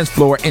dance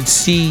floor and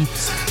see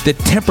the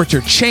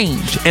temperature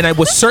change. And it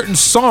was certain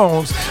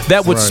songs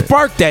that would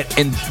spark that.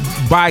 And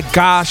by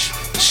gosh,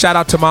 shout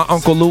out to my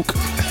Uncle Luke.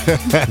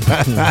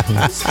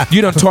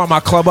 You done tore my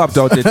club up,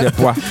 though, did you,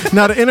 boy?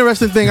 Now, the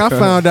interesting thing I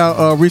found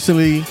out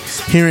recently,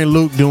 hearing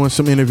Luke doing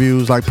some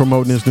interviews, like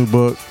promoting his new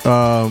book,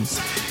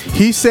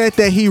 he said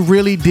that he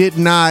really did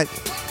not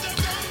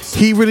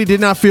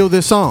feel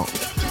this song.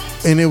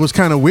 And it was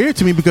kind of weird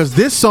to me because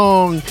this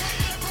song,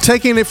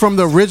 taking it from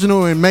the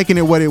original and making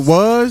it what it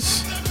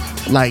was,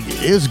 like,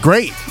 it's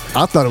great.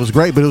 I thought it was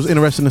great, but it was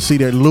interesting to see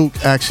that Luke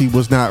actually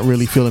was not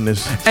really feeling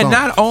this song. And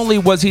not only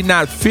was he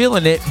not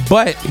feeling it,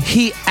 but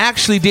he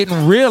actually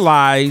didn't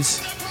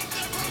realize,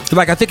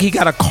 like, I think he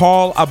got a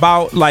call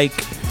about, like,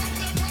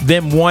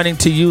 them wanting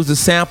to use the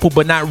sample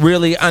but not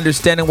really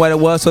understanding what it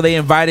was, so they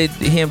invited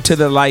him to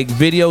the, like,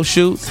 video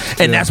shoot,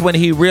 and that's when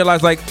he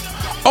realized, like,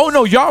 oh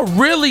no, y'all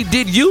really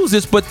did use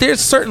this, but there's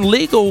certain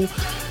legal,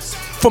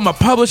 from a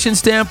publishing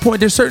standpoint,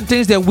 there's certain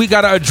things that we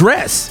got to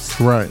address.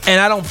 Right. And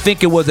I don't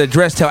think it was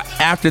addressed till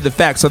after the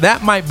fact. So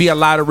that might be a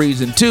lot of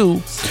reason,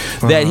 too,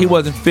 that he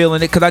wasn't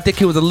feeling it. Because I think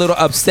he was a little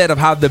upset of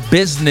how the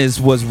business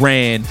was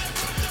ran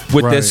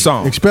with this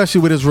song.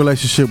 Especially with his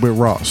relationship with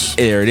Ross.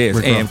 There it is.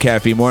 AM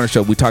Caffeine Morning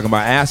Show. We talking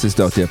about asses,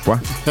 though, there, boy.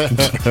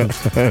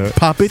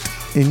 Pop it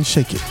and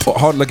shake it. Oh,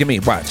 hold on, look at me.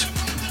 Watch.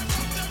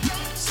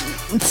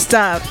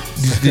 Stop.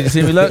 Did you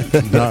see me look?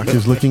 Doc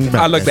is looking back.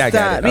 I look back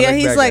at it. Yeah,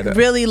 he's like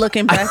really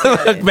looking back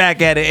at it. Look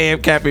back at it.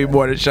 AM Caffeine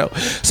Morning Show.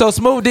 So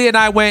Smooth D and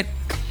I went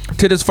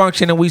to this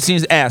function and we seen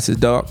his asses,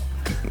 dog.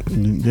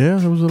 Yeah,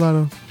 there was a lot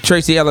of...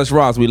 Tracy Ellis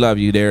Ross, we love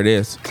you. There it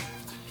is.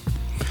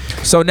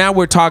 So now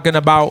we're talking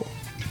about,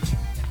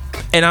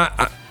 and I'm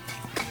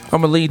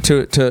going to lead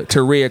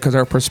to Rhea because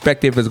her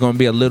perspective is going to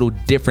be a little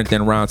different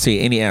than Ron C.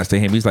 And he asked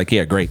him, he's like,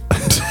 yeah, great.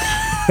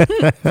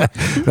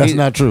 That's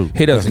not true.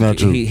 He doesn't. That's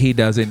not true. He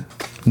doesn't.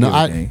 No,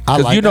 I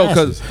like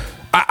because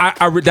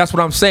I that's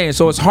what I'm saying.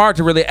 So it's hard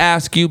to really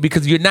ask you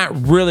because you're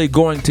not really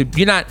going to.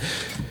 You're not.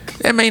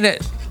 I mean,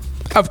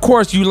 of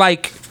course you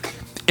like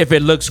if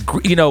it looks.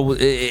 You know,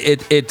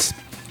 it's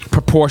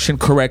proportioned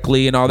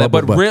correctly and all that.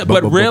 But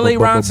really,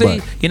 Ron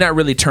C, you're not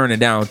really turning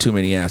down too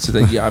many asses.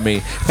 I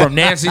mean, from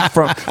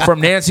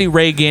Nancy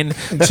Reagan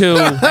to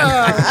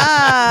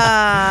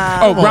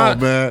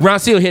Ron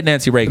C will hit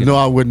Nancy Reagan. No,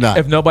 I would not.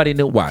 If nobody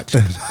knew, watch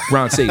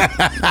Ron C.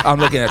 I'm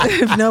looking at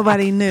it. If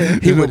nobody knew,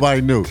 He would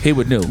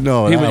know.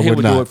 No, he would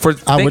do not. it for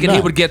thinking he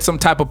would get some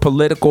type of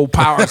political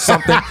power or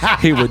something.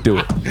 He would do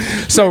it.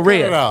 So,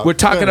 Rhea, we're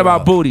talking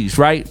about booties,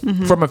 right?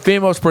 Mm-hmm. From a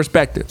female's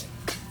perspective.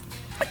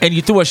 And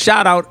you threw a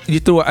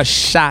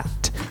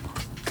shot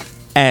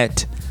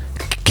at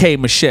K.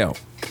 Michelle.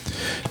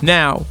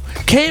 Now,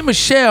 K.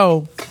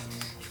 Michelle,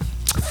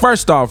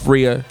 first off,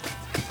 Rhea,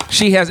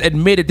 she has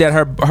admitted that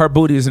her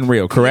booty isn't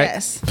real, correct?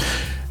 Yes.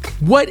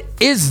 What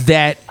is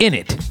that in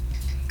it?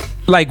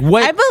 Like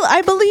what?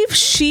 I believe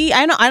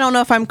I don't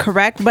know if I'm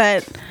correct,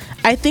 but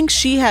I think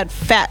she had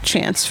fat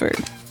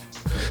transferred.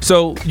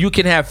 So you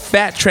can have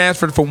fat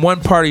transferred from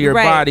one part of your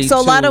body. So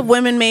a lot of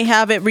women may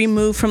have it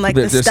removed from like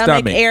the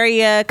stomach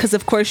area because,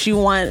 of course, you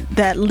want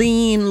that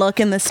lean look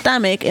in the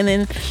stomach, and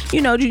then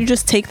you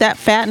just take that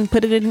fat and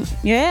put it in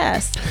your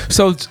ass.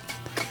 So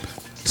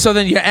So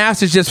then your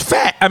ass is just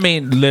fat. I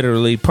mean,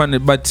 literally,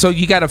 punted. But so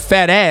you got a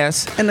fat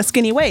ass and a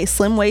skinny waist,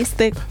 slim waist,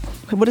 thick.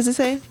 What does it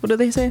say? What do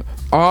they say?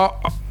 I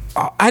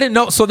didn't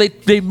know. So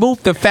they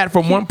moved the fat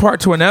from one part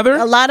to another.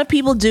 A lot of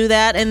people do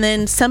that, and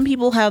then some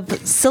people have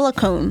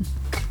silicone.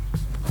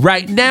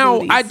 Right now,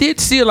 booties. I did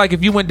see it. Like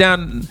if you went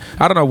down,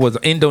 I don't know, was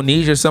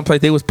Indonesia or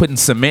someplace, they was putting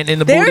cement in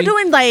the They're booty.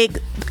 doing like,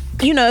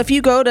 you know, if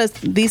you go to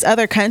these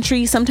other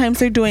countries, sometimes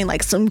they're doing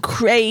like some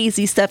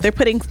crazy stuff. They're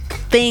putting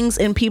things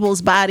in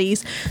people's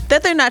bodies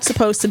that they're not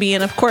supposed to be.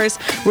 And of course,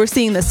 we're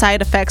seeing the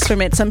side effects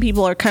from it. Some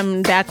people are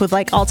coming back with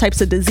like all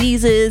types of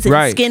diseases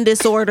and skin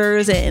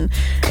disorders, and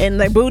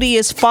their booty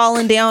is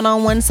falling down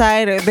on one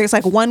side. Or there's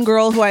like one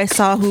girl who I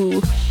saw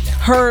who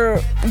her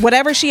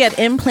whatever she had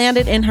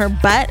implanted in her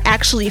butt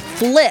actually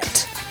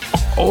flipped.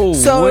 Oh,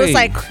 so it was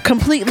like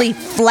completely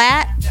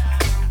flat,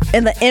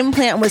 and the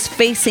implant was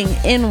facing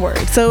inward,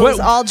 so it was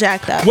all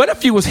jacked up. What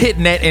if you was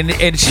hitting that and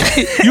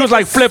you was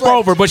like flip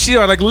over, but she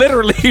like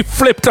literally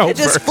flipped over? It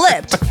just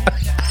flipped.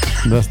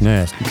 That's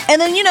nasty. And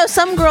then, you know,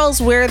 some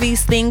girls wear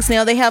these things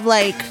now. They have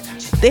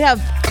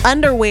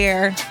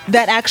underwear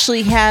that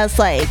actually has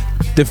like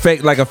the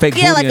fake, like a fake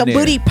booty. Yeah, like in a there.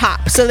 booty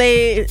pop. So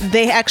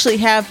they actually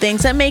have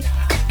things that make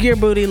your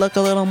booty look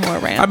a little more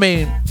round. I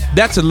mean,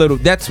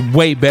 that's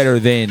way better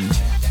than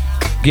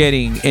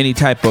getting any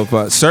type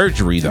of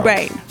surgery, though.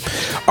 Right.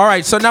 All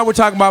right, so now we're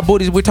talking about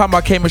booties. We're talking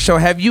about K. Michelle.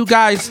 Have you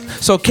guys?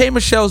 So K.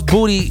 Michelle's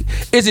booty,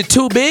 is it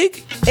too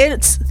big?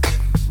 It's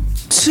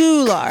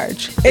too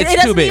large. It It's too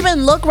doesn't big.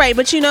 even look right.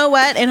 But you know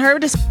what? In her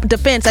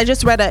defense, I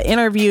just read an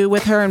interview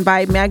with her in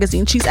Vibe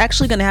magazine. She's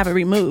actually going to have it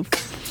removed.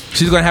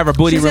 She's going to have her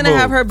booty removed. She's going to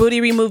have her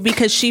booty removed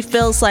because she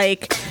feels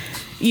like,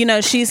 you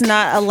know, she's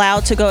not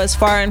allowed to go as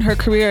far in her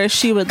career as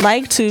she would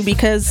like to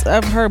because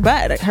of her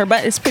butt. Her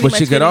butt is pretty much. But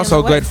she could getting in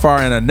also the way. get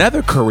far in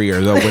another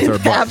career though with her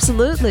butt.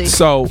 Absolutely.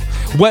 So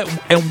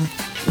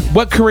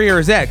what career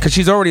is that? Because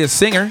she's already a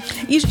singer.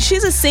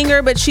 She's a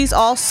singer, but she's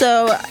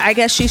also, I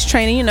guess, she's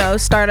training, you know,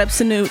 start up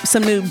some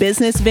new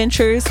business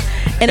ventures,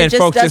 and it just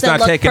folks just doesn't not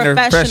look taking her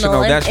professional.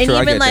 professional. That's and true.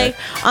 I even get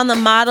like on the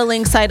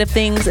modeling side of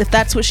things, if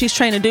that's what she's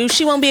trying to do,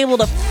 she won't be able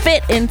to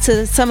fit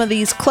into some of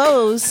these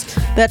clothes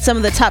that some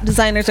of the top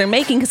designers are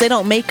making because they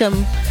don't make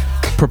them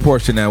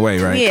Proportion that way,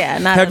 right? Yeah,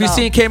 not Have at you all.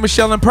 seen K.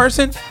 Michelle in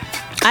person?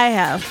 I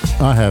have.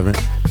 I haven't.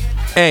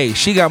 Hey,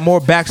 she got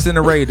more backs than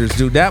the Raiders,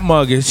 dude. That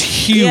mug is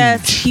huge. Yeah,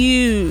 it's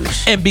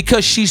huge. And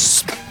because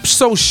she's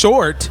so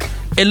short,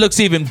 it looks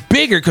even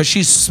bigger because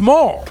she's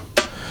small.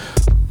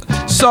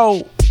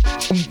 So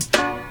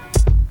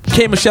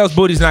K. Michelle's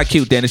booty's not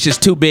cute then. It's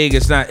just too big.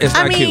 It's not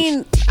I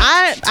mean, cute.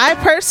 I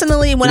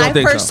personally, when You I don't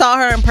think first so? saw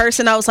her in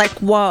person, I was like,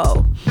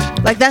 whoa.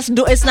 Like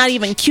it's not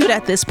even cute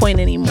at this point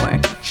anymore.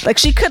 Like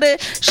she could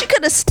have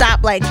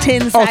stopped like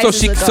 10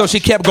 sizes ago. So she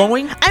kept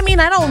going? I mean,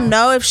 I don't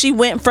know if she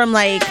went from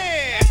like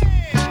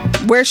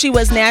where she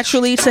was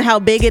naturally to how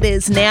big it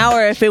is now,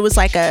 or if it was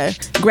like a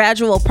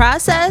gradual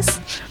process.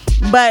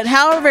 But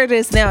however it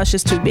is now, it's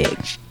just too big.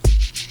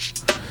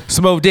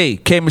 Smooth D,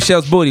 K.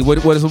 Michelle's booty. What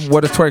is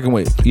twerking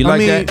with? You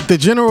like that? The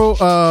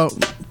general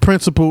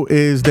principle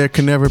is there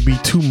can never be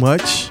too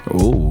much.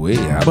 Oh,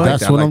 yeah.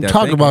 That's what I'm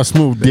talking about,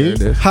 Smooth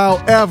D.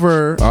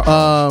 However,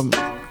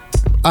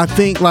 I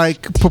think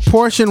like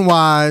proportion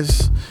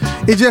wise,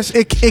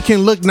 it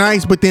can look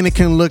nice, but then it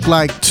can look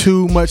like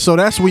too much. So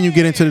that's when you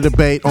get into the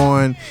debate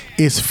on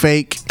is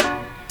fake.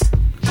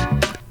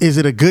 Is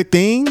it a good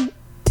thing?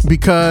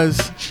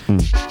 Because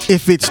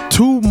if it's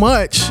too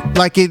much,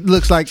 like it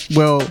looks like,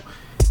 well,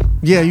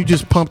 yeah, you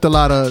just pumped a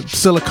lot of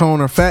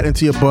silicone or fat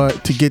into your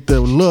butt to get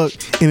the look,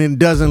 and it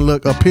doesn't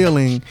look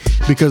appealing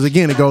because,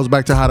 again, it goes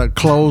back to how the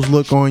clothes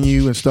look on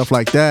you and stuff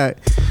like that.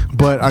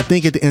 But I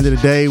think at the end of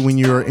the day, when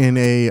you're in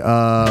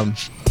a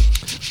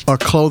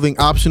clothing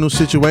optional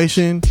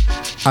situation,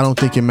 I don't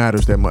think it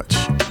matters that much.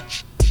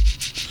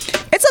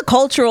 It's a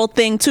cultural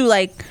thing too.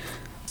 Like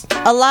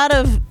a lot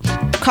of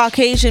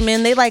Caucasian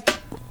men, they like,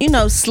 you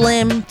know,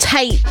 slim,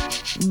 tight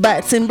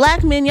butts, and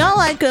black men, y'all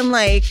like them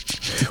like.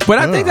 But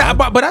I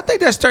think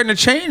that's starting to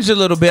change a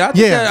little bit.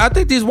 I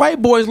think these white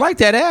boys like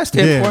that ass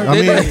tip. Yeah, I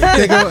mean,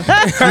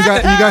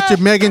 you got your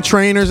Meghan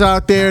Trainers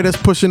out there that's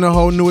pushing a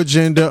whole new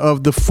agenda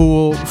of the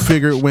full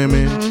figured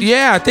women.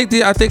 Yeah, I think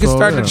it's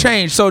starting to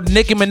change. So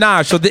Nicki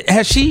Minaj,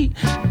 has she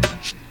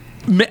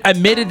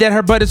admitted that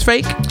her butt is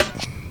fake?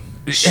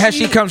 She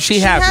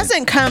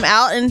hasn't come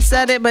out and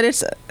said it, but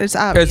it's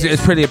obvious.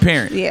 It's pretty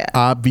apparent. Yeah.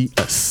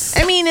 Obvious.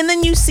 I mean, and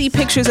then you see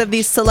pictures of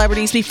these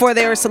celebrities before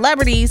they were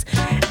celebrities,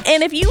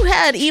 and if you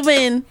had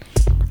even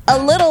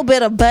a little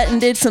bit of butt and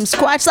did some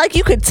squats, like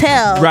you could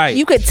tell. Right.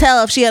 You could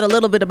tell if she had a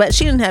little bit of butt.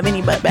 She didn't have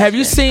any butt back Have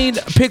you seen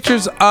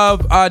pictures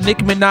of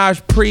Nicki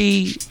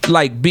Minaj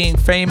like being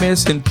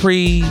famous and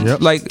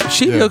like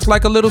she looks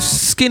like a little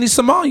skinny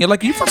Somalia.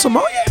 Like, you from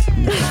Somalia?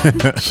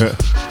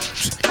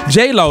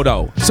 J-Lo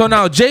though. So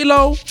now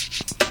J-Lo,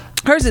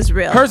 Hers is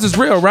real. Hers is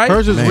real, right?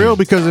 Hers is real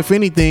because if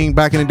anything,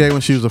 back in the day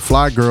when she was a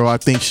fly girl, I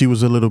think she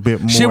was a little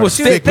bit more. She was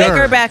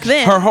thicker back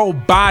then. Her whole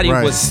body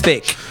was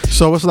thick.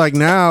 So it's like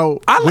now.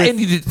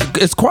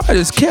 It's quiet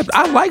as kept.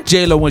 I like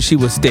J-Lo when she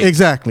was thick.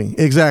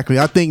 Exactly.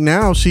 I think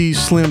now she's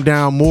slimmed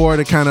down more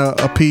to kind of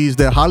appease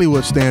that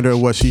Hollywood standard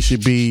of what she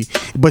should be,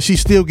 but she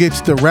still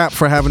gets the rap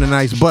for having a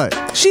nice butt.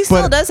 She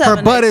still does have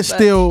her butt is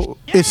still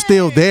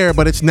there,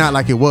 but it's not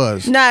like it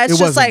was. Nah, it's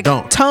just like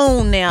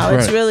tone now.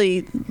 It's Right.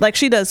 really like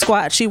she does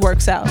squats. She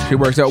works out. She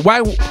works out.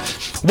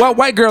 What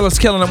white girl is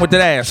killing them with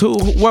that ass?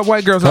 What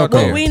white girls out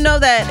there? Well, we know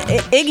that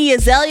Iggy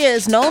Azalea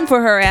is known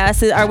for her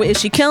ass. Is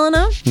she killing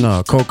them?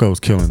 No, Coco's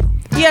killing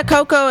them. Yeah,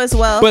 Coco as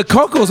well. But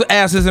Coco's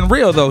ass isn't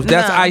real though.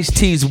 That's No.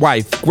 Ice-T's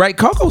wife, right?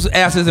 Coco's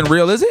ass isn't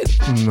real, is it?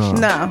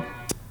 No.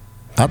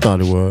 I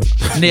thought it was.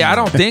 Yeah, I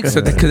don't think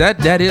so because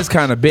that is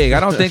kind of big. I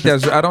don't think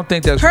that's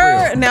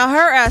her real. now.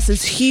 Her ass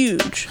is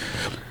huge.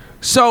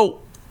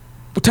 So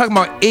we're talking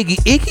about Iggy.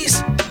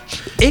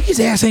 Iggy's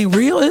ass ain't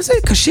real, is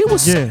it? Because she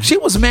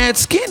was mad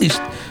skinny.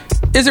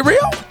 Is it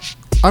real?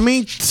 I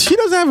mean, she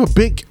doesn't have a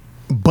big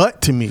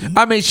butt to me.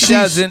 I mean, she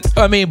doesn't.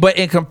 I mean, but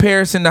in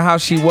comparison to how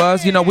she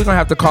was, we're gonna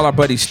have to call our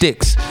buddy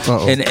Sticks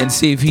and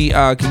see if he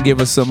can give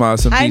us some. I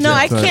know.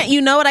 I details. can't. You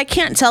know what? I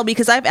can't tell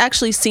because I've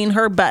actually seen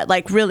her butt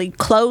like really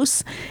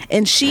close,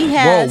 and she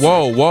has.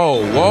 Whoa!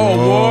 No,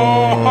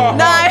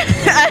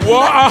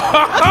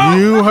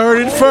 You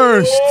heard it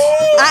first.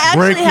 I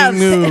actually Breaking have.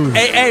 news.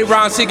 Hey,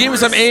 Ron, see, give me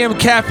some AM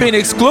Caffeine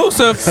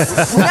exclusive.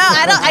 No,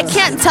 I don't. I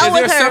can't tell Is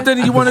with there her.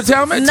 something you want to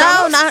tell me?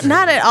 No,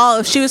 not at all.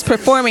 If she was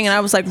performing and I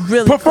was like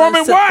really Performing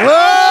close to- what?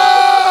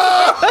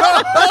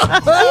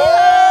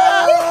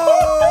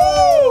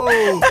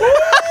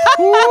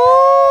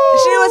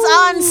 She was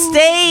on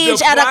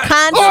stage at a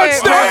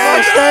concert.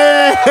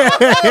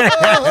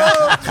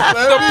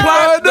 The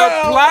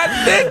plot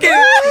thickens.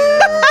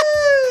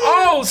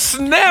 Oh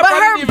snap! But I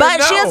her didn't even butt,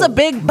 know. she has a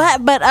big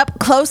butt, but up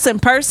close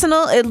and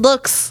personal, it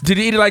looks. Did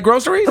you eat it like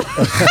groceries?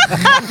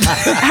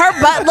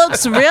 Her butt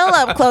looks real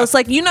up close.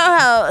 Like, you know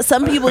how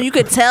some people you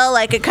could tell,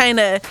 like, it kind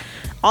of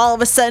all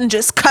of a sudden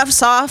just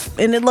cuffs off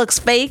and it looks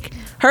fake.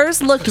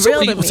 Hers looked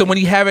real to me. So when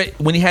you had it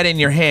in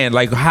your hand,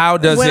 like how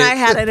does when it? I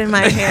had it in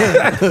my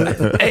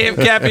hand. AM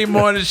Caffeine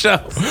Morning Show.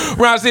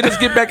 Ron, see, let's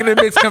get back in the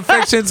mix.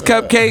 Confections,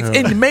 cupcakes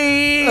in your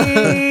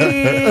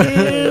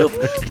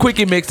mouth.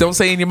 Quickie mix. Don't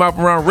say in your mouth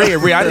around Red.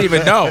 I didn't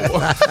even know.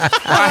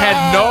 I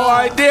had no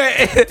idea.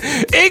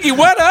 Iggy,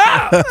 what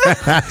up?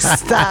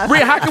 Stop.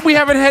 Red, how come we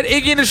haven't had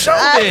Iggy in the show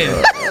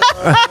then?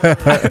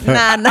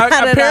 Nah, not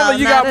at all. Apparently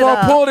you got not more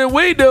at all. pull than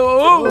we do.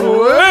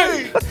 Ooh,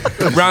 hey.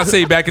 Ron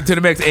C, back into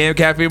the mix. AM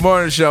Caffeine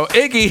Morning Show.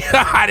 Iggy,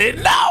 I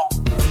didn't know.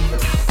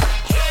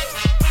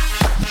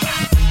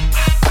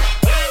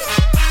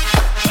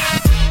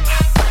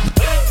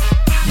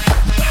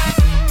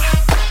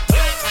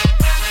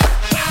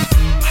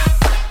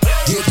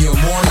 Get your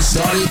morning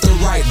started the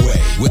right way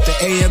with the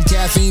AM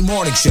Caffeine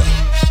Morning Show.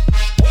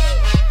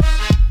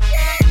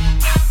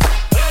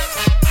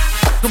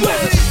 Come on.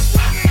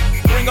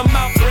 Bring 'em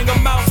out,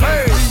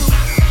 hey.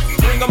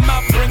 Bring 'em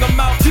out, Bring 'em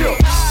out, hey.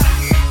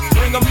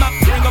 Bring 'em out,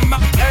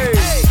 hey.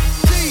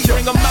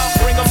 Bring 'em out,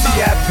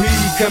 VIP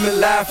coming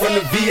live from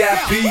the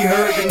VIP.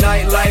 Heard the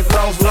nightlife,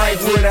 lost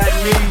life without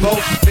me.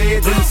 Both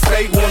feds in the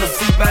state wanna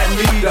see by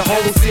me. The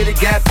whole city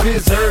got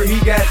pissed, heard he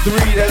got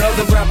 3. That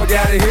other rapper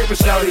got a hit, but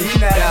shouted he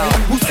not out.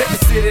 Who set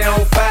the city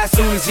on fire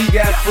soon as he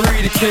got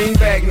free? The king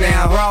back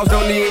now. Raws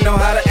don't even know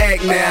how to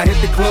act now.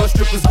 Hit the club,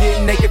 strippers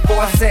getting naked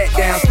before I sat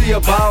down. Still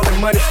ballin',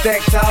 money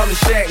stacked tall and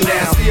shack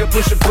now. Still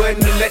push a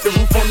button and let the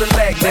roof on the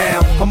lack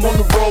down. I'm on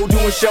the road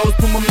doing shows,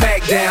 put my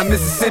Mac down.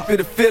 Mississippi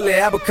to Philly,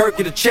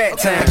 Albuquerque to Chat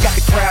Town. Got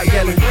the crowd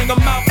yelling. Bring 'em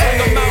out,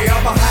 hey,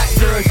 all my hot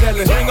girls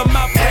yelling. Bring 'em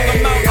out,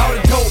 hey, all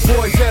the dope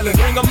boys yelling.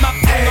 Bring 'em out,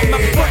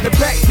 hey, front the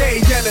back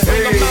gate yelling.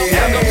 Bring 'em out,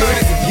 I'm the good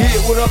as a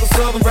kid. What other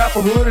southern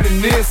rapper hooded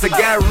than this? I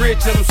got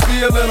rich and I'm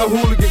still in a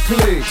hooligan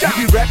clique. You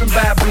be rapping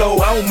by blow,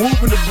 I was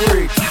moving the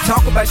bricks. You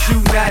talk about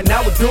shooting out,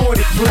 now we're doing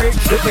it quick.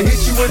 If I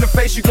hit you in the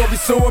face, you gon' be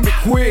suing me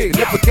quick.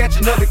 If I catch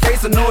another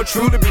case, I know it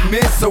truly be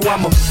missed. So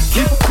I'ma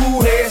keep a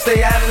cool head,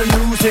 stay out of the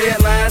news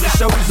headlines, and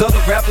show these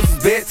other rappers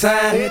it's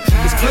bedtime.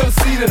 It's clear to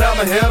see that I'm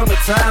ahead of my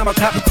time. I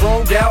cop the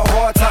chromed out,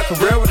 hard talk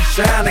career with a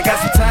shine. I got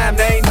some time,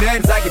 they ain't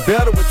nothing, I get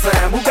better with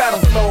time. Who got a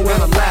flow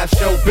and a live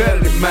show better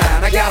than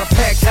mine? I got a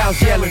packed house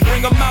yelling.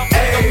 Bring 'em out,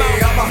 hey,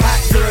 all my hot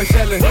girls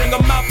yelling. Bring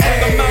 'em out,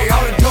 hey,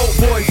 all the dope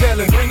boys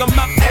yelling. Bring 'em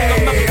out,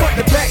 hey, front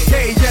the back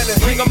gate yelling.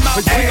 Bring 'em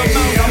out, bring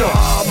 'em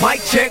out. Mic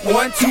check,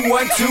 1 2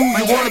 1 2.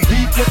 You wanna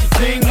beef with the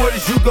king? What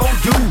is you gon'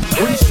 do?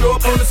 When you show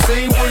up on the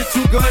scene with the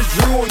 2 guns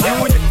drew on you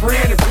and your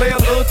friend and play a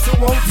little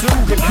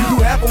 2-on-2. If you do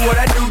half of what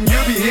I do,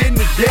 you'll be hitting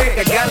the deck.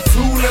 I got a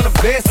tool and a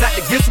vest out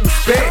to get some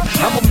respect.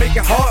 I'ma make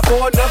it hard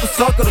for another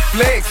sucker to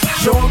flex.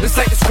 Show 'em this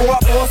ain't the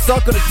squad or a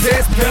sucker to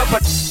test. Pimp,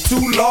 but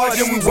too large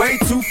and we way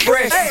too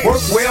fresh.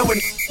 Work well when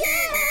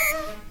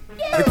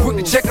and quick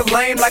to check a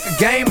lane like a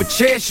game of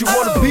chess. You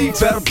wanna be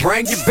better,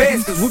 bring your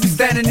best. Cause we be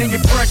standing in your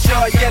front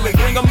yard yelling.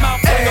 Bring 'em out,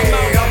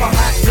 hey, all my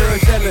hot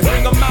girls yelling.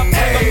 Bring 'em out,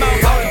 hey,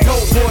 all the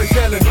dope boys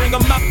yelling. Bring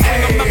 'em out,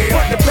 hey,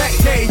 front the back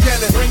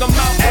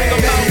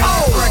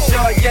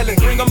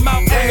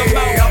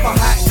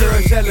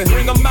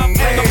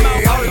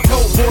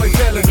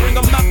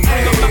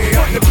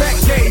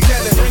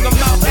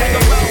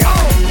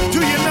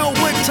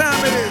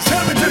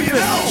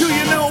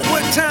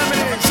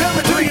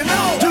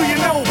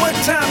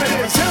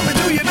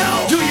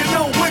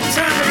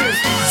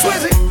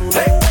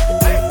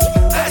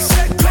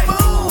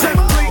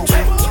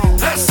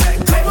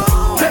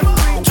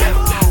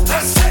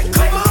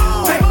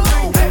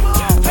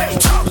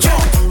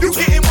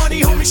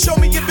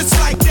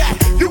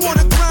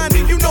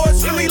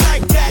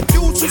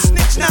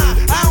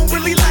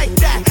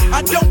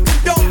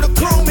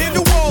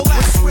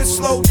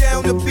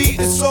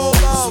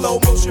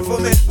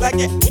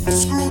like it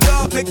screwed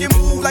up. Make it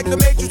move like the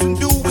Matrix and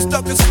do was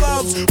stuck in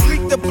slugs.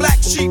 Bleak the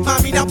black sheep,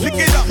 mommy, now pick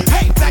it up.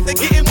 Hey, back to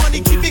getting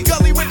money, keep it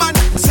gully with my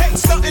niggas. Hey,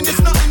 stunting is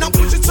nothing, I'm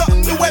pushing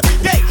something new every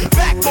day.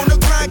 Back on the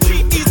grind,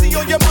 keep easy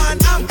on your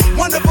mind. I'm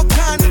one of a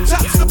kind, the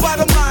top's the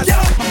bottom line. Yo,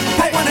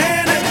 put one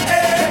hand in the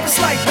air, it's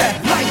like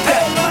that, like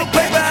that.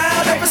 Baby,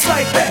 out if it's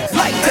like that,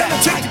 like that.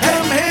 Take the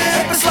come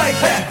here, if it's like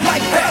that,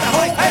 like that.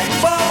 Hold that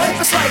ball,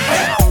 if it's like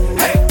that.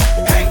 Hey,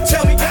 hey,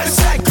 tell me that it's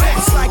like that,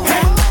 it's like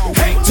that.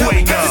 Hey, tell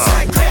me that it's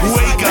like that, it's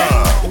like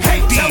that. Hey,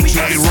 tell me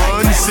that it's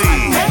like that.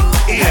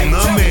 In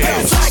the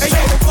mix. Hey,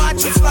 yo, the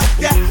watch is like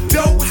that,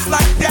 dough is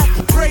like that.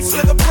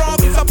 Bracelet of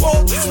problems, I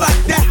ball just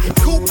like that.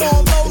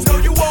 Coupon lows, know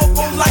you all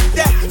gon' like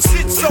that.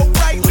 Sit so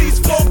right, leaves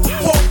vocal,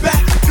 pull back.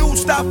 Dude,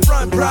 stop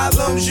front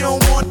problems, you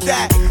don't want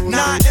that.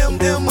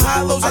 9mm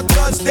hollows, I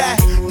does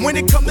that. When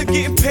it come to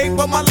getting paid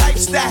for my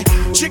lifestyle,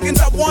 chickens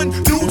I won,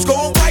 dudes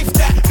gon' wife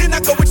that. Then I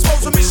go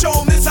expose them and show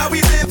them this how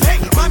we live. Hey,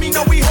 mommy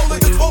know we hold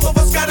it, cause all of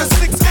us got a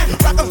 6'.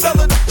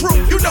 Rockefeller the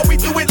crew, you know we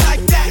do it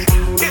like that.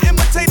 Get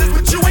imitators,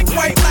 but you ain't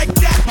quite like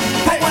that.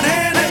 Put one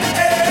hand in the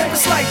air, if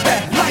it's like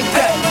that, like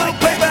that.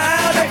 Baby,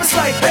 out if it's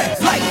like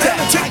that, like that.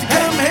 Take the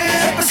come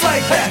here, if it's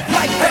like that,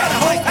 like that.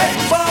 Hold that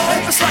ball,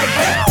 if it's like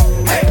that.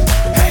 Hey,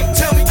 hey,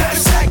 tell me that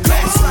it's like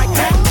that, it's like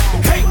that.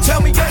 Hey, tell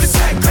me that it's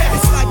like that,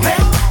 it's like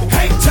that.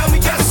 Hey, tell me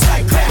that it's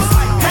like that.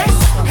 Hey,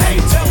 hey,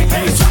 tell me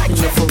that it's like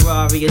that.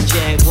 Ferrari, a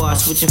Jaguar,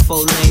 switching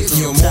 4 lanes.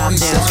 Your morning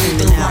started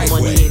the right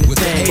way with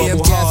the AM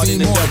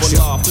Caffeine Morning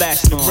Show.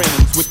 Flashing the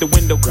rims with the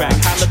window crack.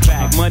 Holla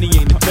back, money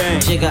ain't a thing.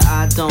 Jigga,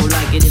 I don't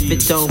like it if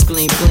it don't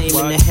gleam.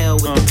 In the hell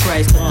with the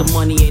price, but the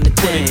money ain't a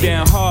thing. Put it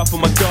down hard for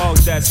my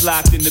dogs that's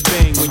locked in the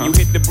bang. When you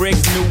hit the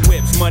bricks, new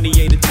whips, money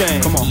ain't a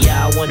thing. Come on.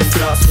 Yeah, I wanna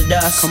floss with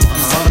us. Come on.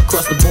 All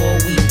across the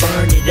board, we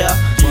burn it up.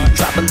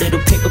 Drop a little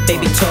paper,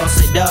 baby,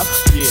 toss it up.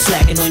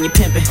 Slacking on your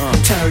pimpin',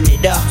 turn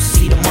it up.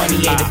 See the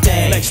money ain't a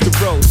thing. Flex the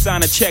road,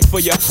 sign a check for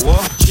ya.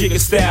 Jigga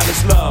style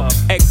is love,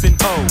 X and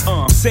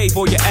O. Save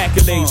all your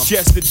accolades,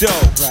 just the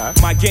dough.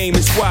 My game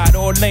is wide,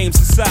 all names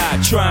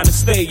aside. Trying to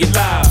stay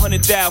alive,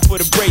 100 down for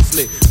the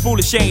bracelet.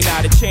 Foolish ain't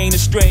I, the chain to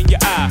strain your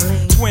eye.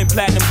 Twin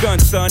platinum gun,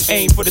 son,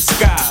 aim for the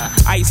sky.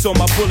 Ice on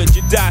my bullet,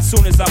 you die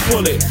soon as I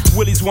pull it.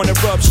 Willies wanna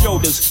rub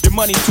shoulders, your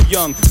money's too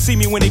young. See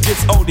me when it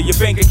gets older, your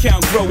bank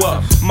account grow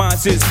up.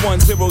 Mine's is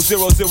 1000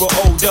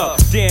 old up.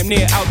 Damn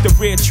near out the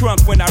rear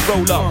trunk when I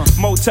roll up.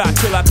 Moti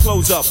till I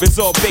close up, it's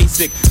all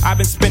basic. I've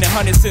been spending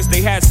hundreds since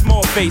they had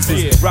small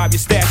faces. Rob your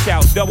stash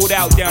out, doubled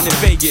out down in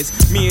Vegas.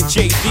 Me and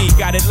JD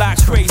got it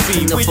locked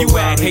crazy. Where you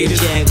at, haters?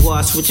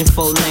 Jaguar, switching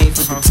 4 lanes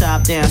with the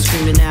top down,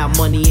 screaming out,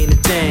 money ain't a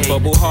thing.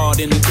 Bubble hard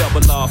in the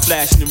double R,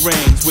 flashing the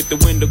rings with the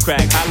window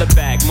crack. Holla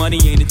back, money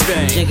ain't a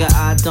thing. Jigga,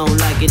 I don't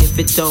like it if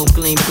it don't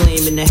gleam.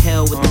 In the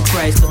hell with the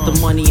price, but the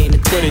money ain't a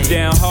thing. Put it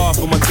down hard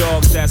for my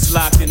dogs that's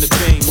locked in the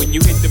thing. When you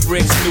hit the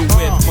bricks, new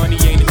whip, money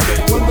ain't a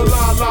thing. When the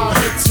la-la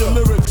hits your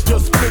lyrics,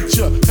 just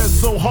picture head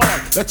so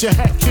hard that your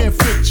hat can't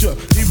fit you.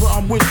 Either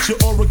I'm with you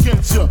or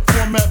against you.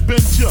 Format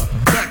bent you.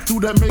 Back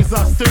through that maze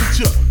I sent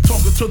you.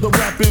 Talking to the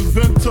rap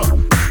inventor.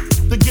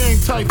 The game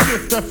type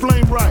fifth, that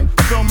flame right.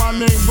 Spell my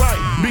name right.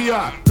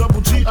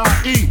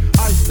 B-I-double-G-I-E.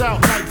 Iced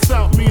out, lights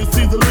out, me and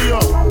Caesar Leo.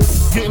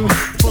 Getting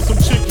for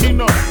some chick he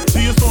know.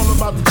 See, it's all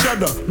about the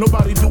cheddar.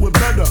 Nobody do it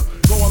better.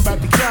 Going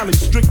back to Cali,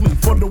 strictly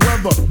for the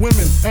weather.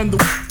 Women and the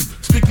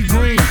sticky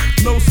green.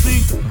 No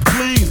seat,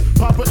 please.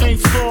 Papa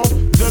ain't soft.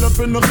 Dead up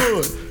in the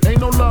hood.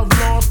 Ain't no love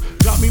lost.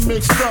 Got me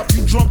mixed up.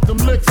 You drunk them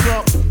licks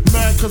up.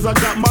 Mad cause I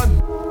got my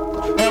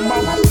and my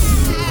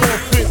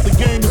forfeit. The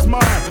game is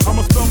mine.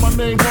 I'ma spell my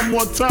name one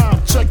more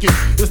time. Check it.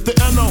 It's the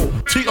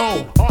N-O-T-O-R-I-O-U-S.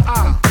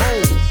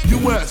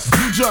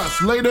 You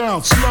just lay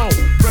down slow.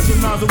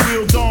 Recognize a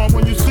real dawn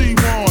when you see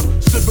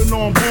one. Sipping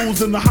on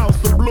booze in the house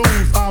of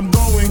blues. I'm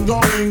going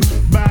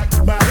back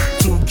to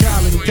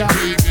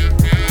Cali.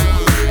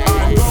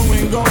 I'm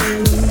going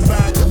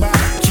back to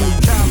Cali.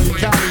 I'm going back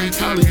to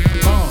Cali.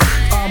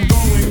 I'm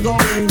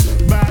going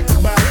back to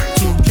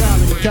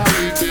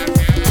Cali.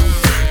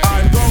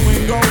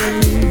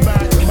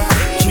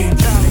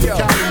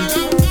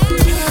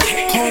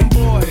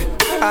 Homeboy,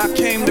 I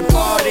came to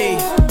party.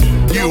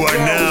 You are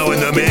now in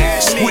the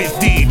mix with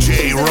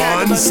DJ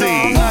Ron C.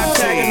 I'm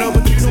tagging over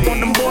to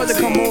one of them boys that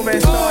come over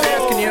and start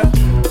asking you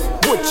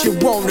what you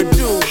wanna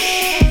do,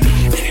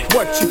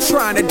 what you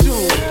trying to do,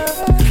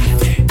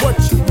 what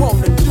you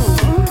wanna do,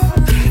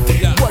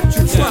 what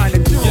you trying to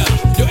do.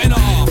 Yo,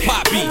 NR,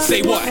 pop beat,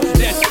 say what?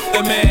 That's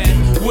the man.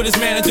 With his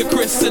manager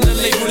Chris and the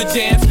label The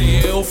Jam,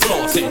 still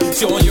flossing,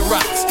 showing your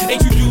rocks.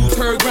 Ain't you dudes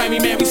heard grimy,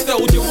 man, we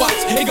stole your watch.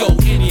 It go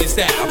Indian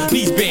style,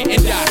 knees bent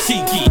and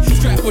dashiki.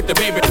 Strapped with the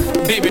baby,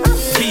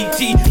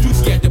 BT.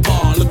 Juicy at the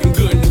bar, looking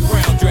good in the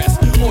brown dress.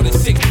 More than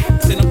 6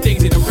 and them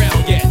things ain't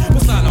around yet.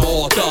 Persona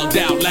all thugged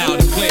out, loud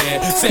and clear.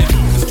 Said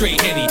straight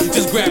Henny,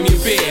 just grab me a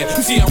beer.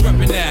 You see I'm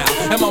reppin' now,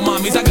 and my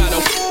mommies, I got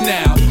a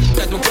now.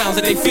 Got them clowns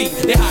at their feet,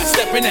 they high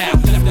stepping out.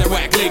 Left that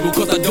whack label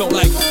cause I don't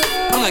like.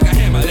 I'm like a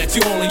hammer that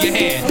you hold in your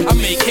hand. I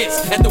make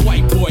hits at the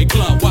white boy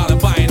club while I'm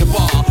buying the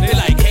bar. They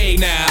like, hey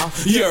now,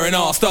 you're an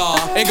all-star.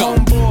 And go,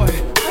 homeboy,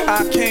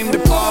 I came to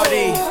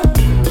party.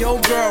 Your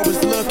girl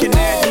was looking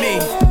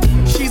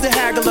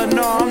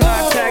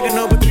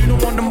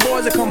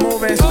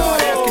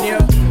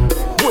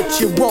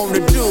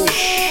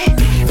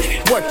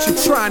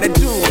trying to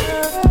do?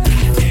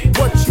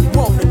 What you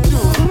wanna do?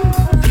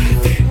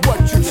 What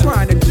you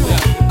trying to do?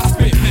 I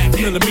spit Mac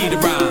millimeter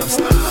rhymes,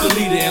 the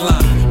leader in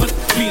line. But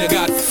Peter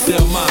got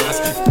their minds,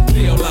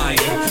 they're lying,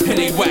 and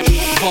they whack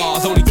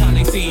bars. Only time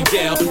they see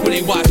jail when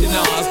they watching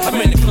ours.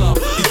 I'm in the club,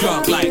 he's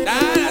drunk like da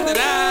da da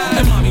da,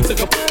 and mommy took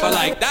a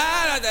like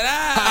da da da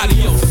da.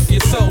 Adios,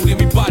 your soul,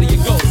 everybody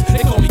it goes.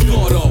 They call me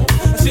Gordo,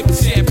 sipping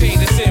champagne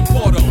that's in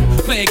Porto,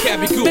 playing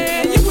Cappy Cool.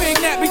 Man, you ain't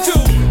nappy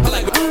too. I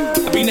like I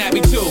be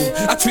nappy too.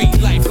 I treat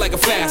life like a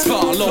fast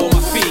car, low on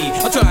my speed.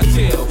 I try to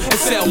chill and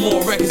sell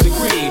more records than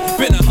greed.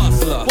 Been a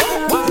hustler,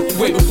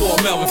 way before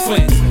Melvin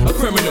Flint. A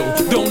criminal,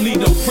 don't need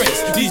no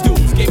prints. These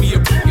dudes gave me a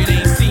and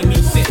ain't seen me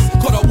since.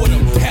 Caught up with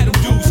them, had them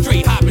dudes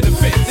straight hopping the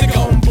fence. They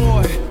go,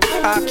 homeboy,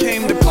 I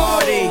came to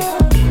party.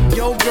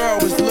 Your girl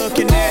was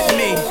looking at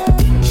me.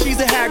 She's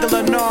a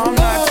haggler, no, I'm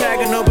not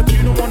tagging her, but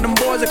you don't want them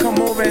boys to come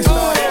over and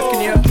start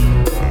asking you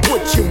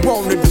what you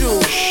wanna do,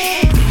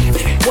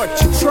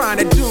 what you trying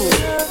to do,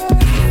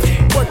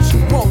 what you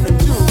wanna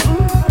do,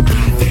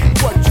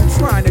 what you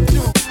trying to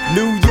do.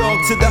 New York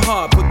to the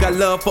heart, but got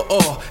love for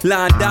all.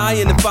 Line die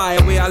in the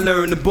fire where I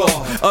learned the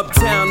ball.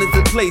 Uptown is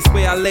the place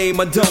where I lay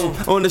my dome.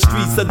 On the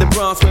streets of the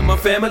Bronx where my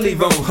family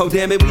roam. Oh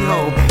damn it, we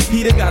home.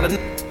 Peter got a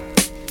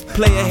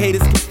player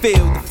haters can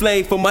feel the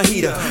flame for my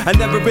heater. I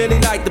never really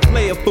liked to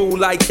play a fool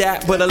like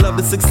that, but I love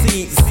to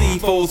succeed. See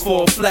foes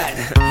fall flat,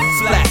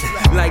 flat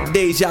like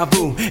deja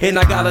vu. And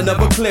I got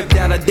another clip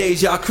down a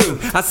deja crew.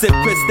 I said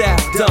pissed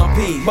out, Don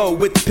P, Mo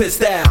with the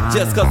pissed out.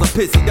 Just cause I'm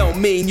pissy don't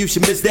mean you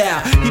should miss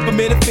out. Keep them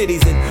in the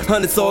 50s and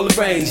hundreds all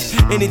arranged.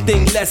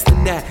 Anything less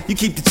than that, you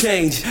keep the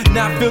change.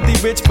 Not filthy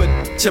rich, but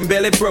I'm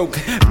barely broke.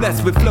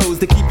 Blessed with flows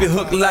that keep you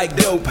hooked like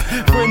dope.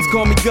 Friends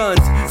call me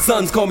guns,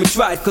 sons call me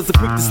trife. Cause I'm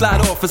quick to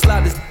slide off and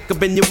slide this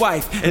up in your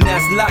wife, and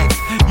that's life.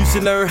 You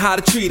should learn how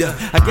to treat her.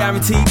 I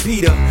guarantee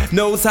Peter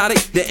knows how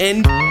to the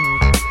end.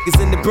 Is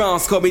in the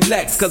Bronx, call me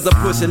Lex, cause I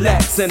push a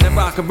Lex, and I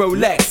rock a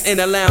Rolex, and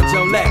I lounge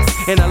on Lex,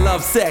 and I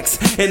love sex,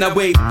 and I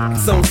wave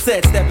on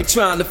sets that be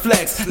trying to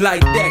flex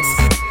like Dex.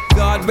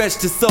 God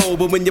rest your soul,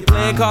 but when you're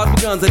playing cards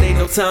with guns, it ain't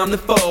no time to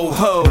fold.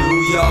 Ho,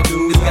 New York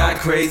dudes got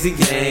crazy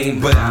game,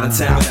 but out of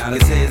town,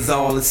 it's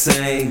all the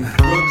same.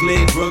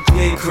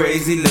 Brooklyn,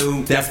 crazy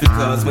loot. That's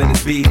because when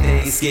it's beat, they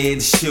ain't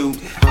scared to shoot.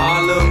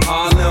 Harlem,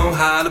 know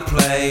how to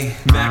play.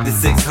 Mac the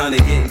 600,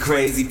 getting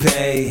crazy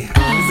pay.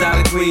 Cause out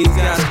of Queens,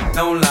 got it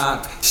on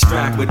lock.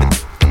 Strapped with the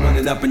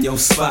running up in your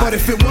spot. But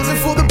if it wasn't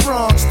for the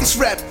Bronx, this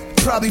rap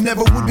probably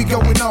never would be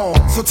going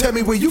on. So tell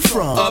me where you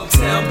from.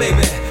 Uptown,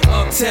 baby.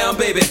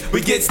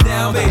 We gets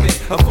down, baby.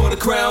 Up for the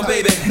crown,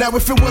 baby. Now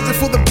if it wasn't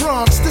for the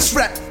Bronx, this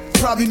rap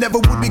probably never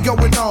would be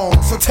going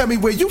on. So tell me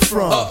where you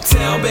from.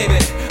 Uptown, baby.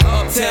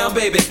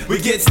 We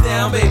gets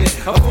down, baby.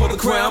 Up for the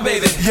crown,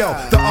 baby. Yo,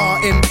 the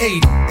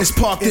RM80 is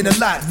parked in a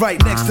lot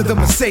right next to the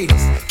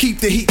Mercedes. Keep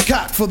the heat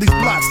cocked for these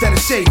blocks that are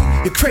shady.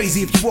 You're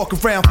crazy if you walk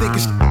around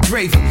thinking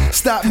gravy.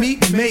 Stop me?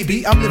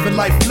 Maybe. I'm living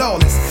life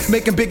flawless.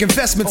 Making big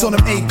investments on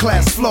them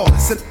A-class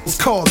flawless. And it's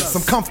callers.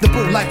 I'm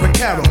comfortable like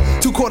Recaro.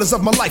 2/4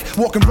 of my life,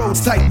 walking roads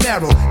tight,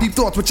 narrow. Deep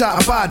thoughts which I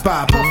abide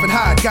by. Puff and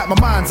hide, got my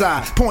mind's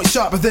eye. Point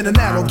sharper than an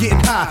arrow, getting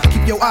high.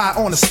 Keep your eye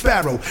on a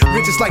sparrow.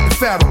 Riches like the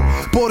pharaoh.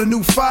 Bought a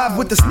new 5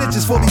 with the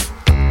snitches for these.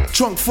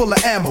 Trunk full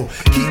of ammo.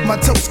 Keep my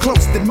toes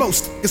close than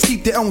most. Cause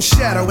keep their own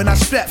shadow. And I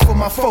strap for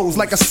my foes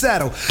like a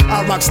saddle.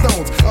 I rock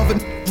stones, other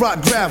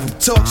rock gravel.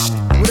 Talk shit,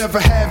 whatever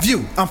have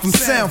you. I'm from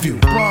Soundview,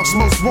 Bronx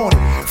most wanted.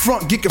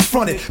 Front get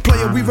confronted.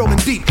 Player we rolling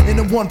deep in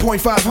the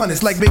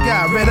 1.500s. Like Big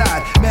Eye, Red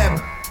Eyed,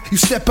 Mad. You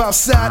step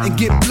outside and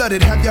get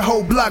blooded. Have your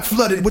whole block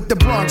flooded with the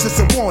Bronx, it's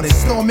a warning.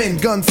 Storm in,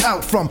 guns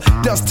out from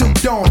dusk till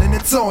dawn. And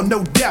it's on,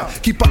 no doubt.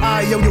 Keep an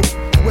eye on your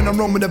when I'm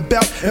roaming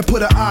about. And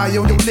put an eye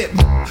on your lip.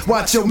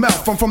 Watch your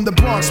mouth. I'm from the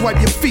Bronx,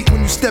 wipe your feet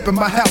when you step in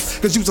my house.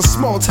 Cause you's a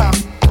small time,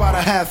 about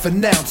a half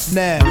an ounce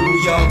now. New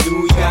York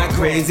got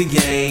crazy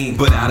game.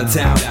 But out of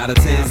town,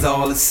 it's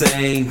all the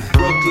same.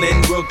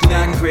 Brooklyn,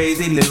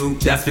 crazy loot.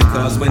 That's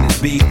because when it's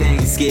beat, they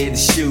ain't scared to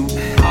shoot.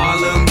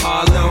 Harlem,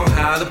 how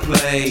to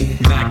play.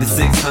 Mac the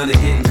 600.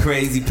 Getting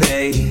crazy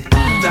pay.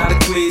 Out of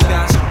Queens,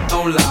 got you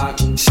on lock.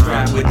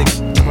 Strapped with the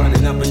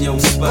running up in your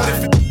spot.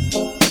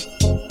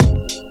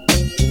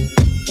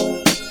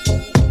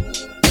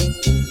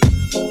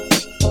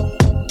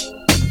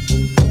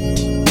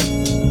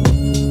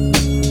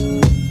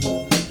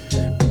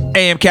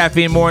 AM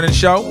Caffeine Morning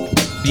Show.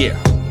 Yeah.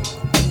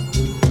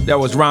 That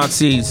was Ron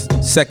C's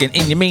second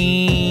in your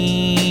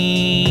meal.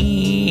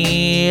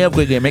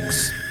 Good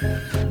mix.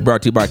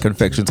 Brought to you by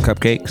Confections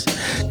Cupcakes.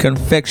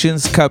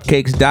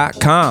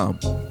 Confectionscupcakes.com.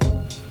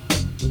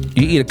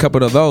 You eat a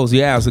couple of those,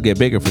 your ass will get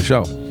bigger for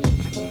sure.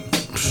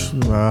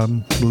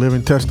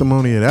 Living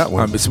testimony of that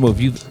one. Smooth,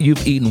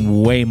 you've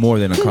eaten way more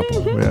than a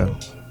couple. Yeah.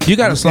 You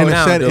got to slow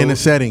down, dude. In a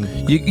setting.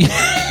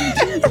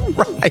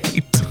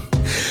 Right.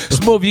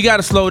 Smooth, you got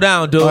to slow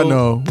down, dude. I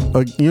know.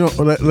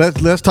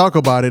 Let's talk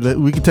about it.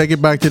 We can take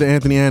it back to the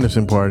Anthony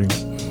Anderson party.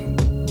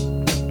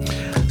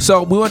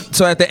 So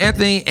at the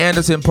Anthony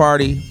Anderson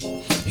party,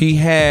 he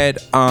had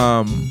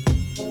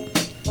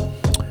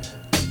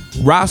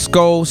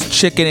Roscoe's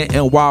Chicken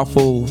and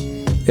Waffle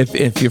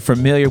If you're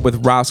familiar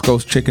with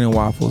Roscoe's Chicken and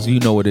Waffles, you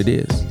know what it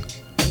is.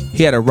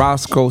 He had a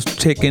Roscoe's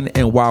Chicken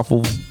and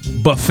Waffle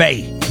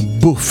buffet.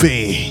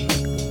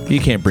 You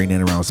can't bring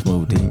that around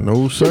Smooth D.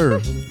 No,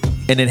 sir.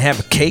 And then have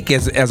a cake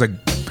as a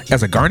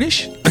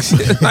garnish?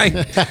 Like,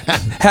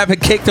 have a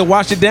cake to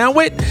wash it down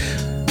with?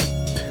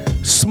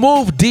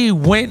 Smooth D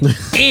went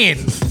in.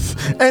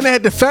 And they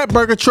had the Fat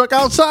Burger truck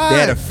outside. They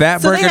had a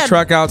Fat Burger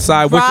truck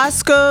outside.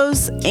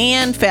 Roscoe's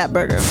and Fat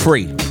Burger.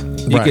 Free.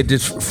 You get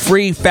this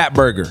free Fat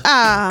Burger.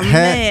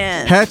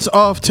 Man. Hats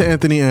off to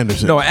Anthony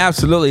Anderson. No,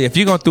 absolutely. If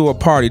you're going to do a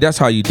party, that's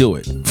how you do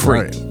it.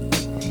 Free. Right.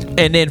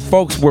 And then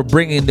folks were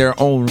bringing their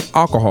own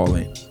alcohol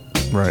in.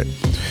 Right.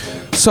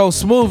 So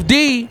Smooth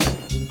D,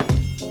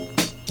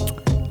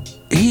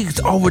 he's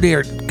over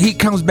there. He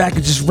comes back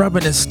and just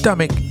rubbing his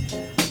stomach.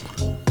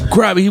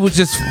 He was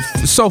just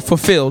so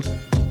fulfilled.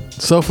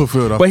 So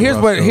fulfilled. But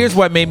here's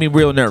what made me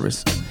real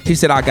nervous. He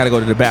said, I got to go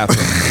to the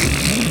bathroom.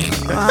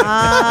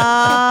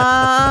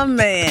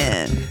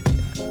 Man.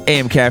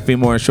 AM Caffeine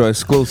Morning Show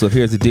exclusive.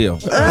 Here's the deal.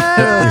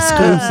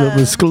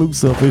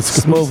 Exclusive.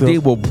 Smooth D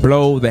will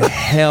blow the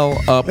hell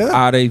up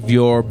out of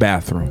your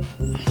bathroom.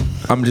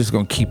 I'm just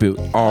going to keep it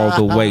all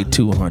the way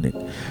 200.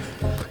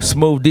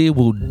 Smooth D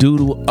will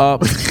doodle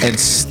up and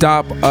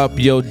stop up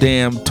your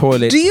damn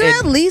toilet. Do you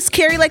at least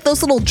carry like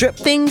those little drip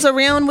things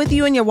around with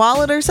you in your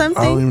wallet or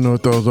something? I don't even know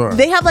what those are.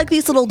 They have like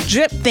these little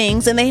drip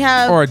things and they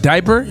have... Or a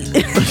diaper?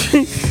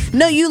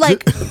 No, you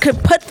like could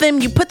put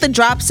them, you put the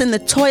drops in the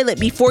toilet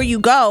before you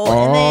go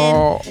and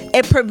then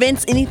it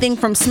prevents anything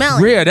from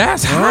smelling. Yeah,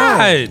 that's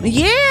hot.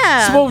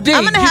 Yeah. Smooth D.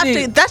 I'm going to have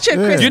to, that's your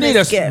Christmas You need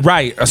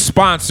a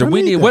sponsor.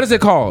 We need, what is it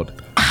called?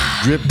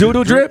 Drip,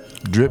 Doodle drip?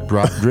 Drip,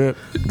 drop, drip,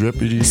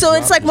 drippity. So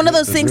it's like one of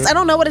those things, I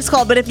don't know what it's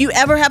called, but if you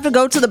ever have to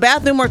go to the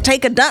bathroom or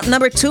take a dump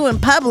number 2 in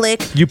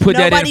public, you put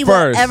that in nobody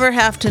first. will ever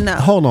have to know.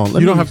 Hold on.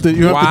 You don't have to.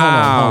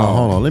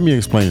 Hold on. Let me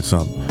explain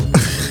something.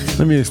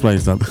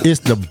 It's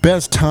the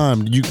best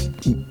time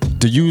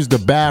to use the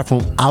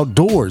bathroom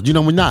outdoors. You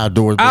know, we're not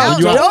outdoors.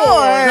 Outdoors?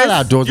 Not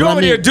outdoors. You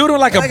over there doodling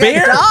like a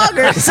bear? A dog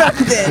or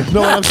something.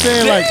 No, what I'm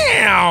saying,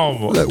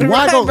 damn.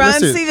 Why go? Ron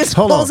Listen, C just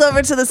hold pulls on.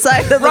 over to the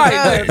side of the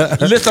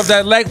road. Lifts up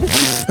that leg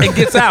and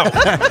gets out.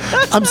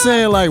 I'm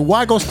saying, like,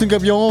 why go stink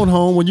up your own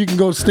home when you can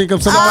go stink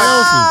up somebody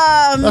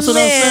else's? That's what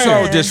I'm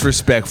saying. So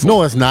disrespectful.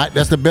 No, it's not.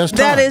 That's the best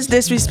time. That is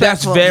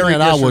disrespectful. That's very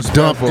Man, I would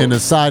dump in the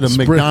side of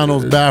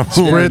McDonald's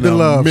bathroom. Spread the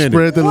love.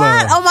 Spread the love.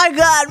 What? Oh my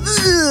God.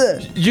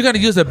 Ugh. You're gonna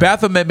use a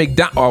bathroom at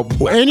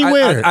McDonald's?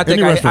 Anywhere. I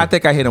think Any I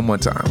think I hit him one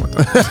time.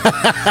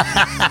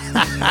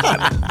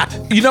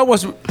 You know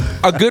what's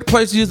a good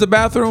place to use the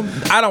bathroom?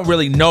 I don't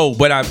really know,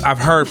 but I've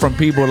heard from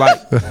people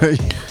like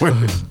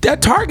that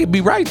Target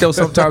be right though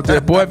sometimes. There,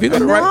 boy, if you go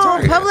to the right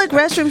Target, Public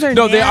restrooms are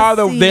no,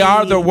 nasty. they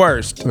are the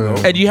worst,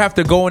 and you have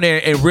to go in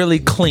there and really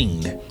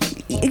clean.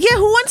 Yeah,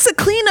 who wants to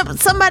clean up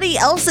somebody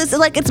else's?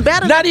 Like, it's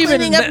bad enough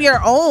cleaning up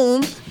your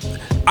own.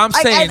 I'm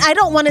saying I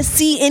don't want to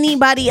see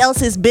anybody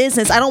else's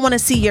business. I don't want to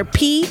see your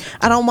pee.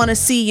 I don't want to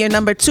see your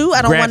number 2.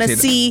 I don't want to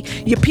see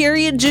your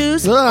period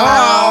juice. I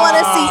don't want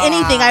to see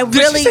anything. I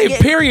really Did you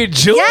say period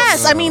juice?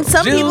 Yes, I mean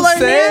some people are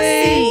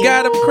nasty.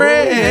 Got them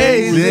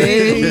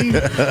crazy.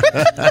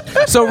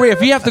 So, Rhea,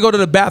 if you have to go to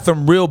the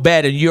bathroom real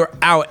bad and you're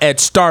out at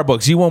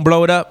Starbucks, you won't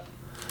blow it up?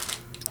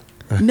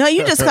 No,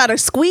 you just gotta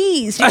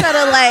squeeze. You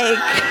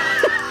gotta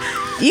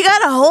you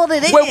gotta hold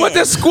it in. Wait, what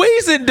does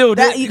squeezing do?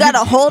 You gotta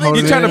hold it.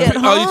 You trying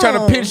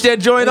to pinch that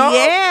joint off?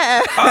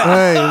 Yeah.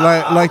 Hey,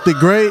 like the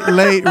great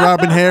late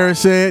Robin Harris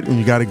said, when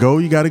you gotta go,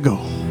 you gotta go.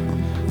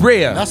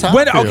 Rhea, That's how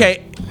I feel.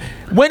 Okay.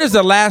 When is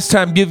the last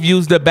time you've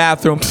used the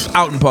bathroom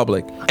out in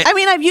public? I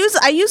mean, I use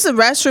the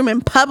restroom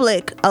in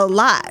public a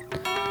lot.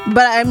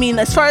 But I mean,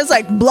 as far as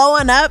like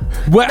blowing up,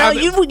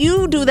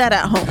 you do that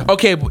at home.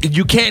 Okay,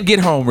 you can't get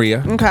home,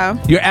 Rhea. Okay.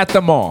 You're at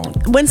the mall.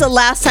 When's the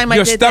last time I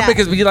did that? Your stomach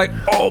is be like,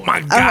 oh my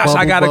gosh,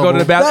 I gotta go to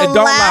the bathroom.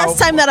 The last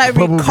time that I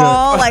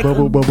recall, like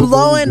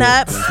blowing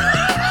up.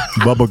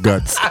 Bubble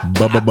guts.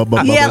 Bubble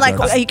Yeah, guts.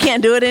 like you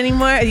can't do it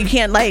anymore. You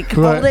can't like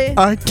hold it.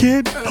 I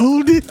can't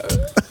hold it.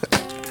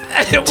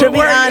 To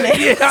be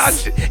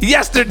honest.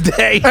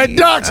 Yesterday. At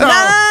Doc's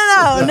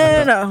house.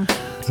 No.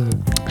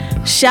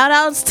 Shout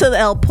outs to the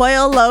El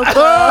Pollo Loco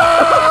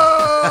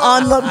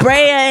on La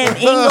Brea and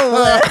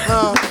Inglewood.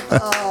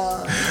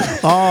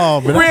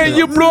 Oh, but Rhea,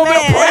 you blew up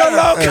El Pollo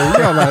Loco.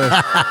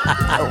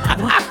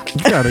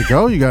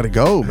 You gotta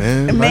go,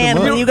 man. Man,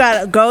 when you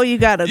gotta go, you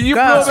gotta You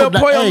go. blew up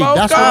El Pollo Loco.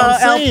 That's what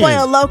I'm El saying.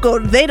 Pollo Loco,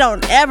 they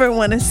don't ever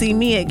want to see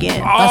me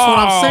again. That's what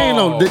I'm saying,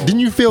 though. Didn't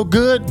you feel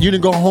good? You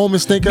didn't go home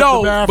and stink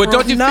up the bathroom? But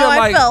don't you feel I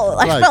like felt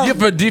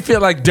do you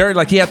feel like dirt?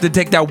 Like you have to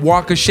take that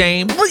walk of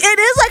shame? Well, it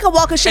is like like a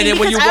walk of shame. And then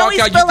when you because I walk always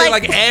out, you feel feel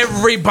like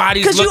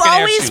everybody's because looking you at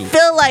always you.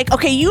 feel like,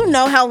 okay, you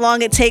know how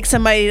long it takes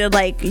somebody to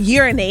like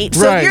urinate.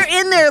 So Right. if you're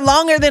in there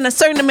longer than a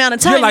certain amount of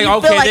time, You're like, you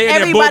okay, feel like they're in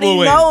there everybody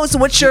boo-booing. knows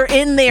what you're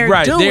in there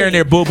Right, doing. they're in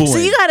there boo-booing. So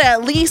you gotta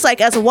at least,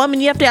 like, as a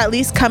woman, you have to at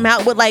least come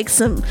out with like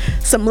some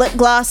lip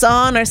gloss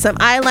on or some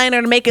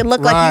eyeliner to make it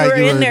look like Right, you were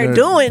you in were there there.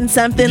 doing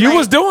something. You like,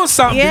 was doing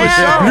something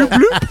Yeah. for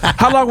sure.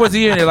 How long was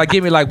he in there? Like,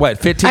 give me like what,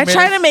 15 I minutes?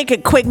 tried to make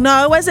it quick.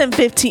 No, it wasn't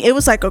 15. It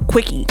was like a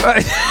quickie.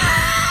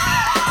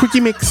 Quickie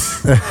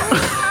mix.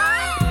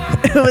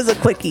 It was a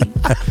quickie.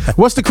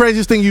 What's the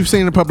craziest thing you've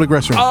seen in a public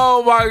restroom?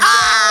 Oh my god.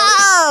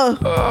 Oh,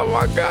 Oh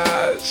my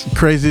gosh.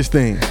 Craziest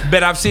thing.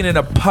 Bet I've seen in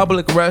a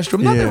public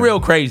restroom. Nothing Yeah. real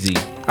crazy.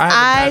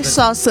 I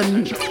saw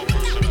some.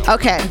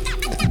 Okay.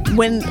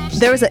 When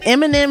there was an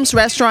M&M's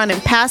restaurant in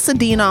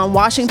Pasadena on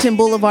Washington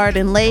Boulevard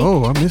in Lake.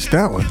 Oh, I missed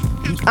that one.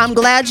 I'm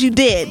glad you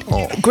did.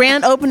 Oh.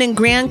 Grand opening,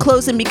 grand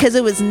closing because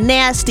it was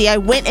nasty. I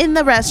went in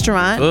the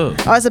restaurant. Ugh.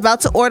 I was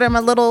about to order my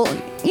little,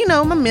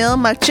 my meal,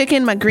 my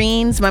chicken, my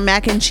greens, my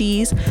mac and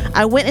cheese.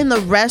 I went in the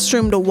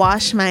restroom to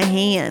wash my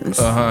hands.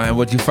 And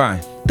what'd you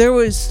find? There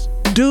was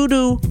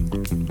doo-doo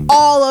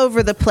all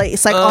over the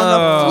place, like on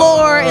the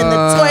floor, in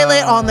the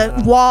toilet, on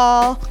the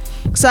wall.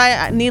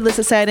 So needless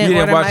to say, I didn't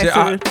order my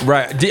food.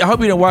 Right. I hope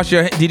you didn't wash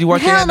your. Did you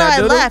wash your Hell hand? no, that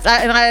I doodle?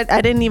 left.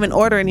 I didn't even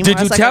order anymore. Did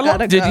I was you like, tell I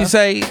gotta him? Did go. you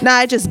say? No,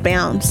 I just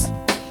bounced.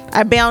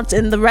 I bounced,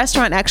 and the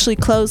restaurant actually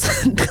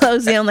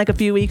closed down like a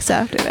few weeks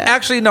after that.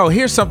 Actually, no.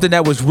 Here's something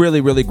that was really,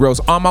 really gross.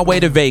 On my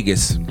way to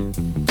Vegas,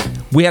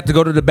 we had to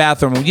go to the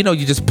bathroom. You know,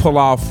 you just pull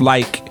off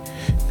like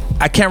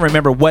I can't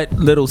remember what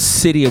little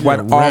city or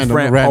what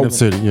random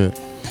city. Yeah.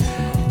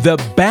 The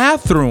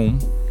bathroom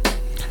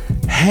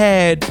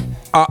had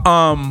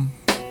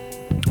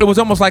it was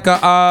almost like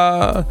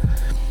a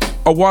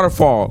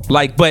waterfall,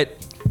 like, but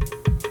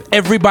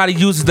everybody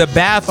uses the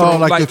bathroom. Oh,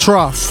 like the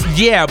trough.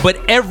 Yeah, but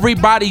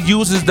everybody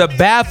uses the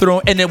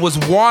bathroom, and it was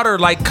water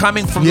like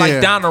coming from like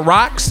Yeah. down the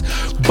rocks.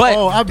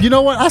 But you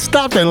know what? I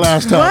stopped that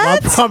last time. I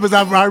promise.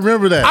 I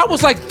remember that. I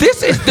was like,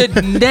 this is the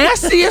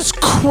nastiest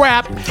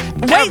crap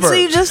Wait, ever. so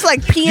you just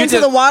like pee You into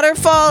just- the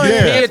waterfall? Yeah,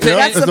 and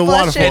that's it's the a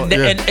flushing?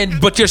 waterfall.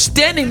 And but you're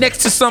standing next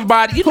to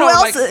somebody. You Who know,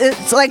 else? like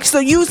It's like, so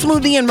you,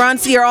 Smoothie, and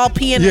Roncie are all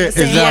peeing in the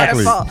same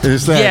waterfall.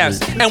 Yes,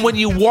 and when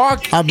you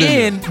walk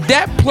in,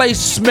 that place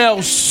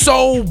smells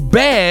so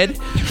bad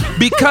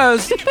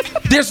because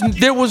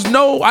there was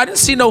no, I didn't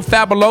see no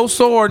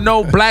Fabuloso or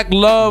no Black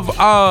Love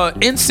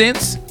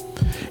incense.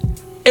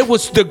 It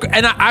was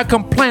and I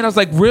complained. I was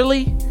like,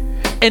 really?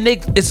 And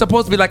it's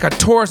supposed to be like a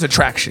tourist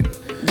attraction.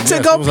 To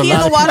go pee in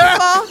the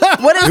waterfall?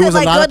 What is it,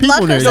 like good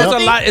luck or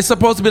something? It's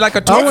supposed to be like a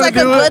It's tourist. like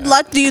a good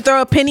luck. Do you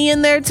throw a penny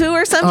in there too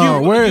or something?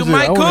 Oh, where is you it?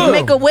 might I wanna could go.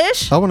 Make a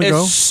wish? I want to It's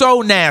go.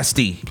 so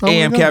nasty. wanna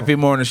AM go. Caffeine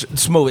Morning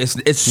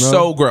Smooth. It's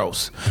so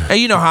gross. And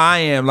you know how I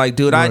am. Like,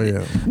 dude,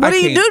 What do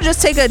you do?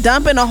 Just take a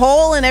dump in a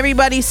hole and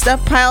everybody's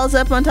stuff piles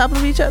up on top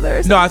of each other? Or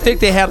No, something? I think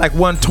they had like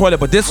one toilet,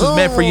 but this was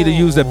meant for you to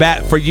use the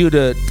bat for you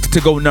to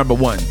go number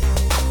one.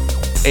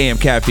 AM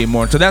Caffeine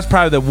Morning. So that's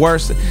probably the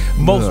worst,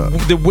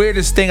 the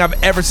weirdest thing I've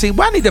ever seen.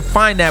 Well, I need to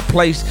find that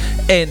place.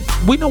 And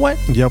we know what?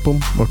 Yelp them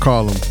or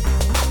call them.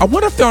 I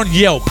wonder if they're on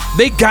Yelp.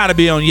 They gotta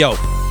be on Yelp.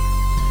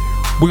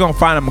 We're gonna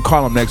find them and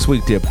call them next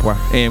week, dear boy.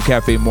 AM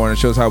Caffeine Morning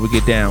shows how we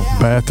get down.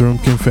 Bathroom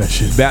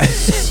confession.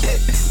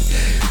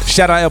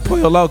 Shout out El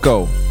Pollo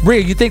Loco.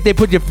 Rhea, you think they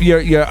put your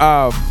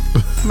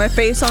My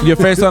face on Your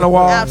face on the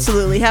wall?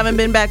 Absolutely. Haven't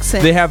been back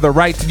since. they have the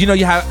right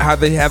to, how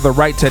they have the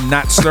right to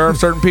not serve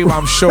certain people?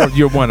 I'm sure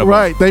you're one of them.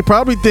 Right. They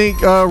probably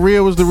think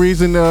Rhea was the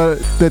reason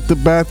that the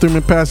bathroom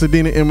in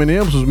Pasadena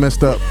M&M's was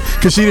messed up.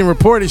 Because she didn't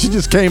report it. She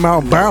just came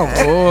out and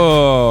bounced.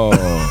 Oh.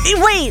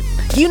 Wait,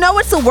 you know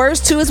what's the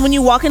worst too is when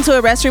you walk into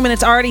a restroom and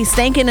it's already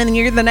stinking and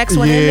you're the next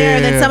one in there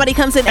and then Yeah. somebody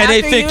comes in And they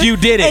after think you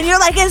did it. and you're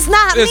like, it's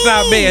not me. It's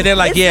not me. And they're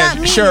like, It's yeah, not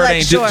me. sure it Like,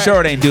 ain't,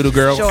 sure. it ain't doodle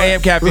girl. Sure.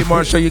 AM Caffeine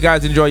Morning Show. You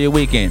guys enjoy your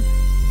weekend.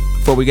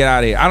 Before we get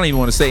out of here, I don't even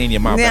want to say in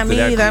your mouth. Yeah, after me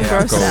that. either. I'm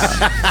grossed cool.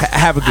 out.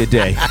 Have a good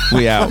day.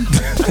 We out.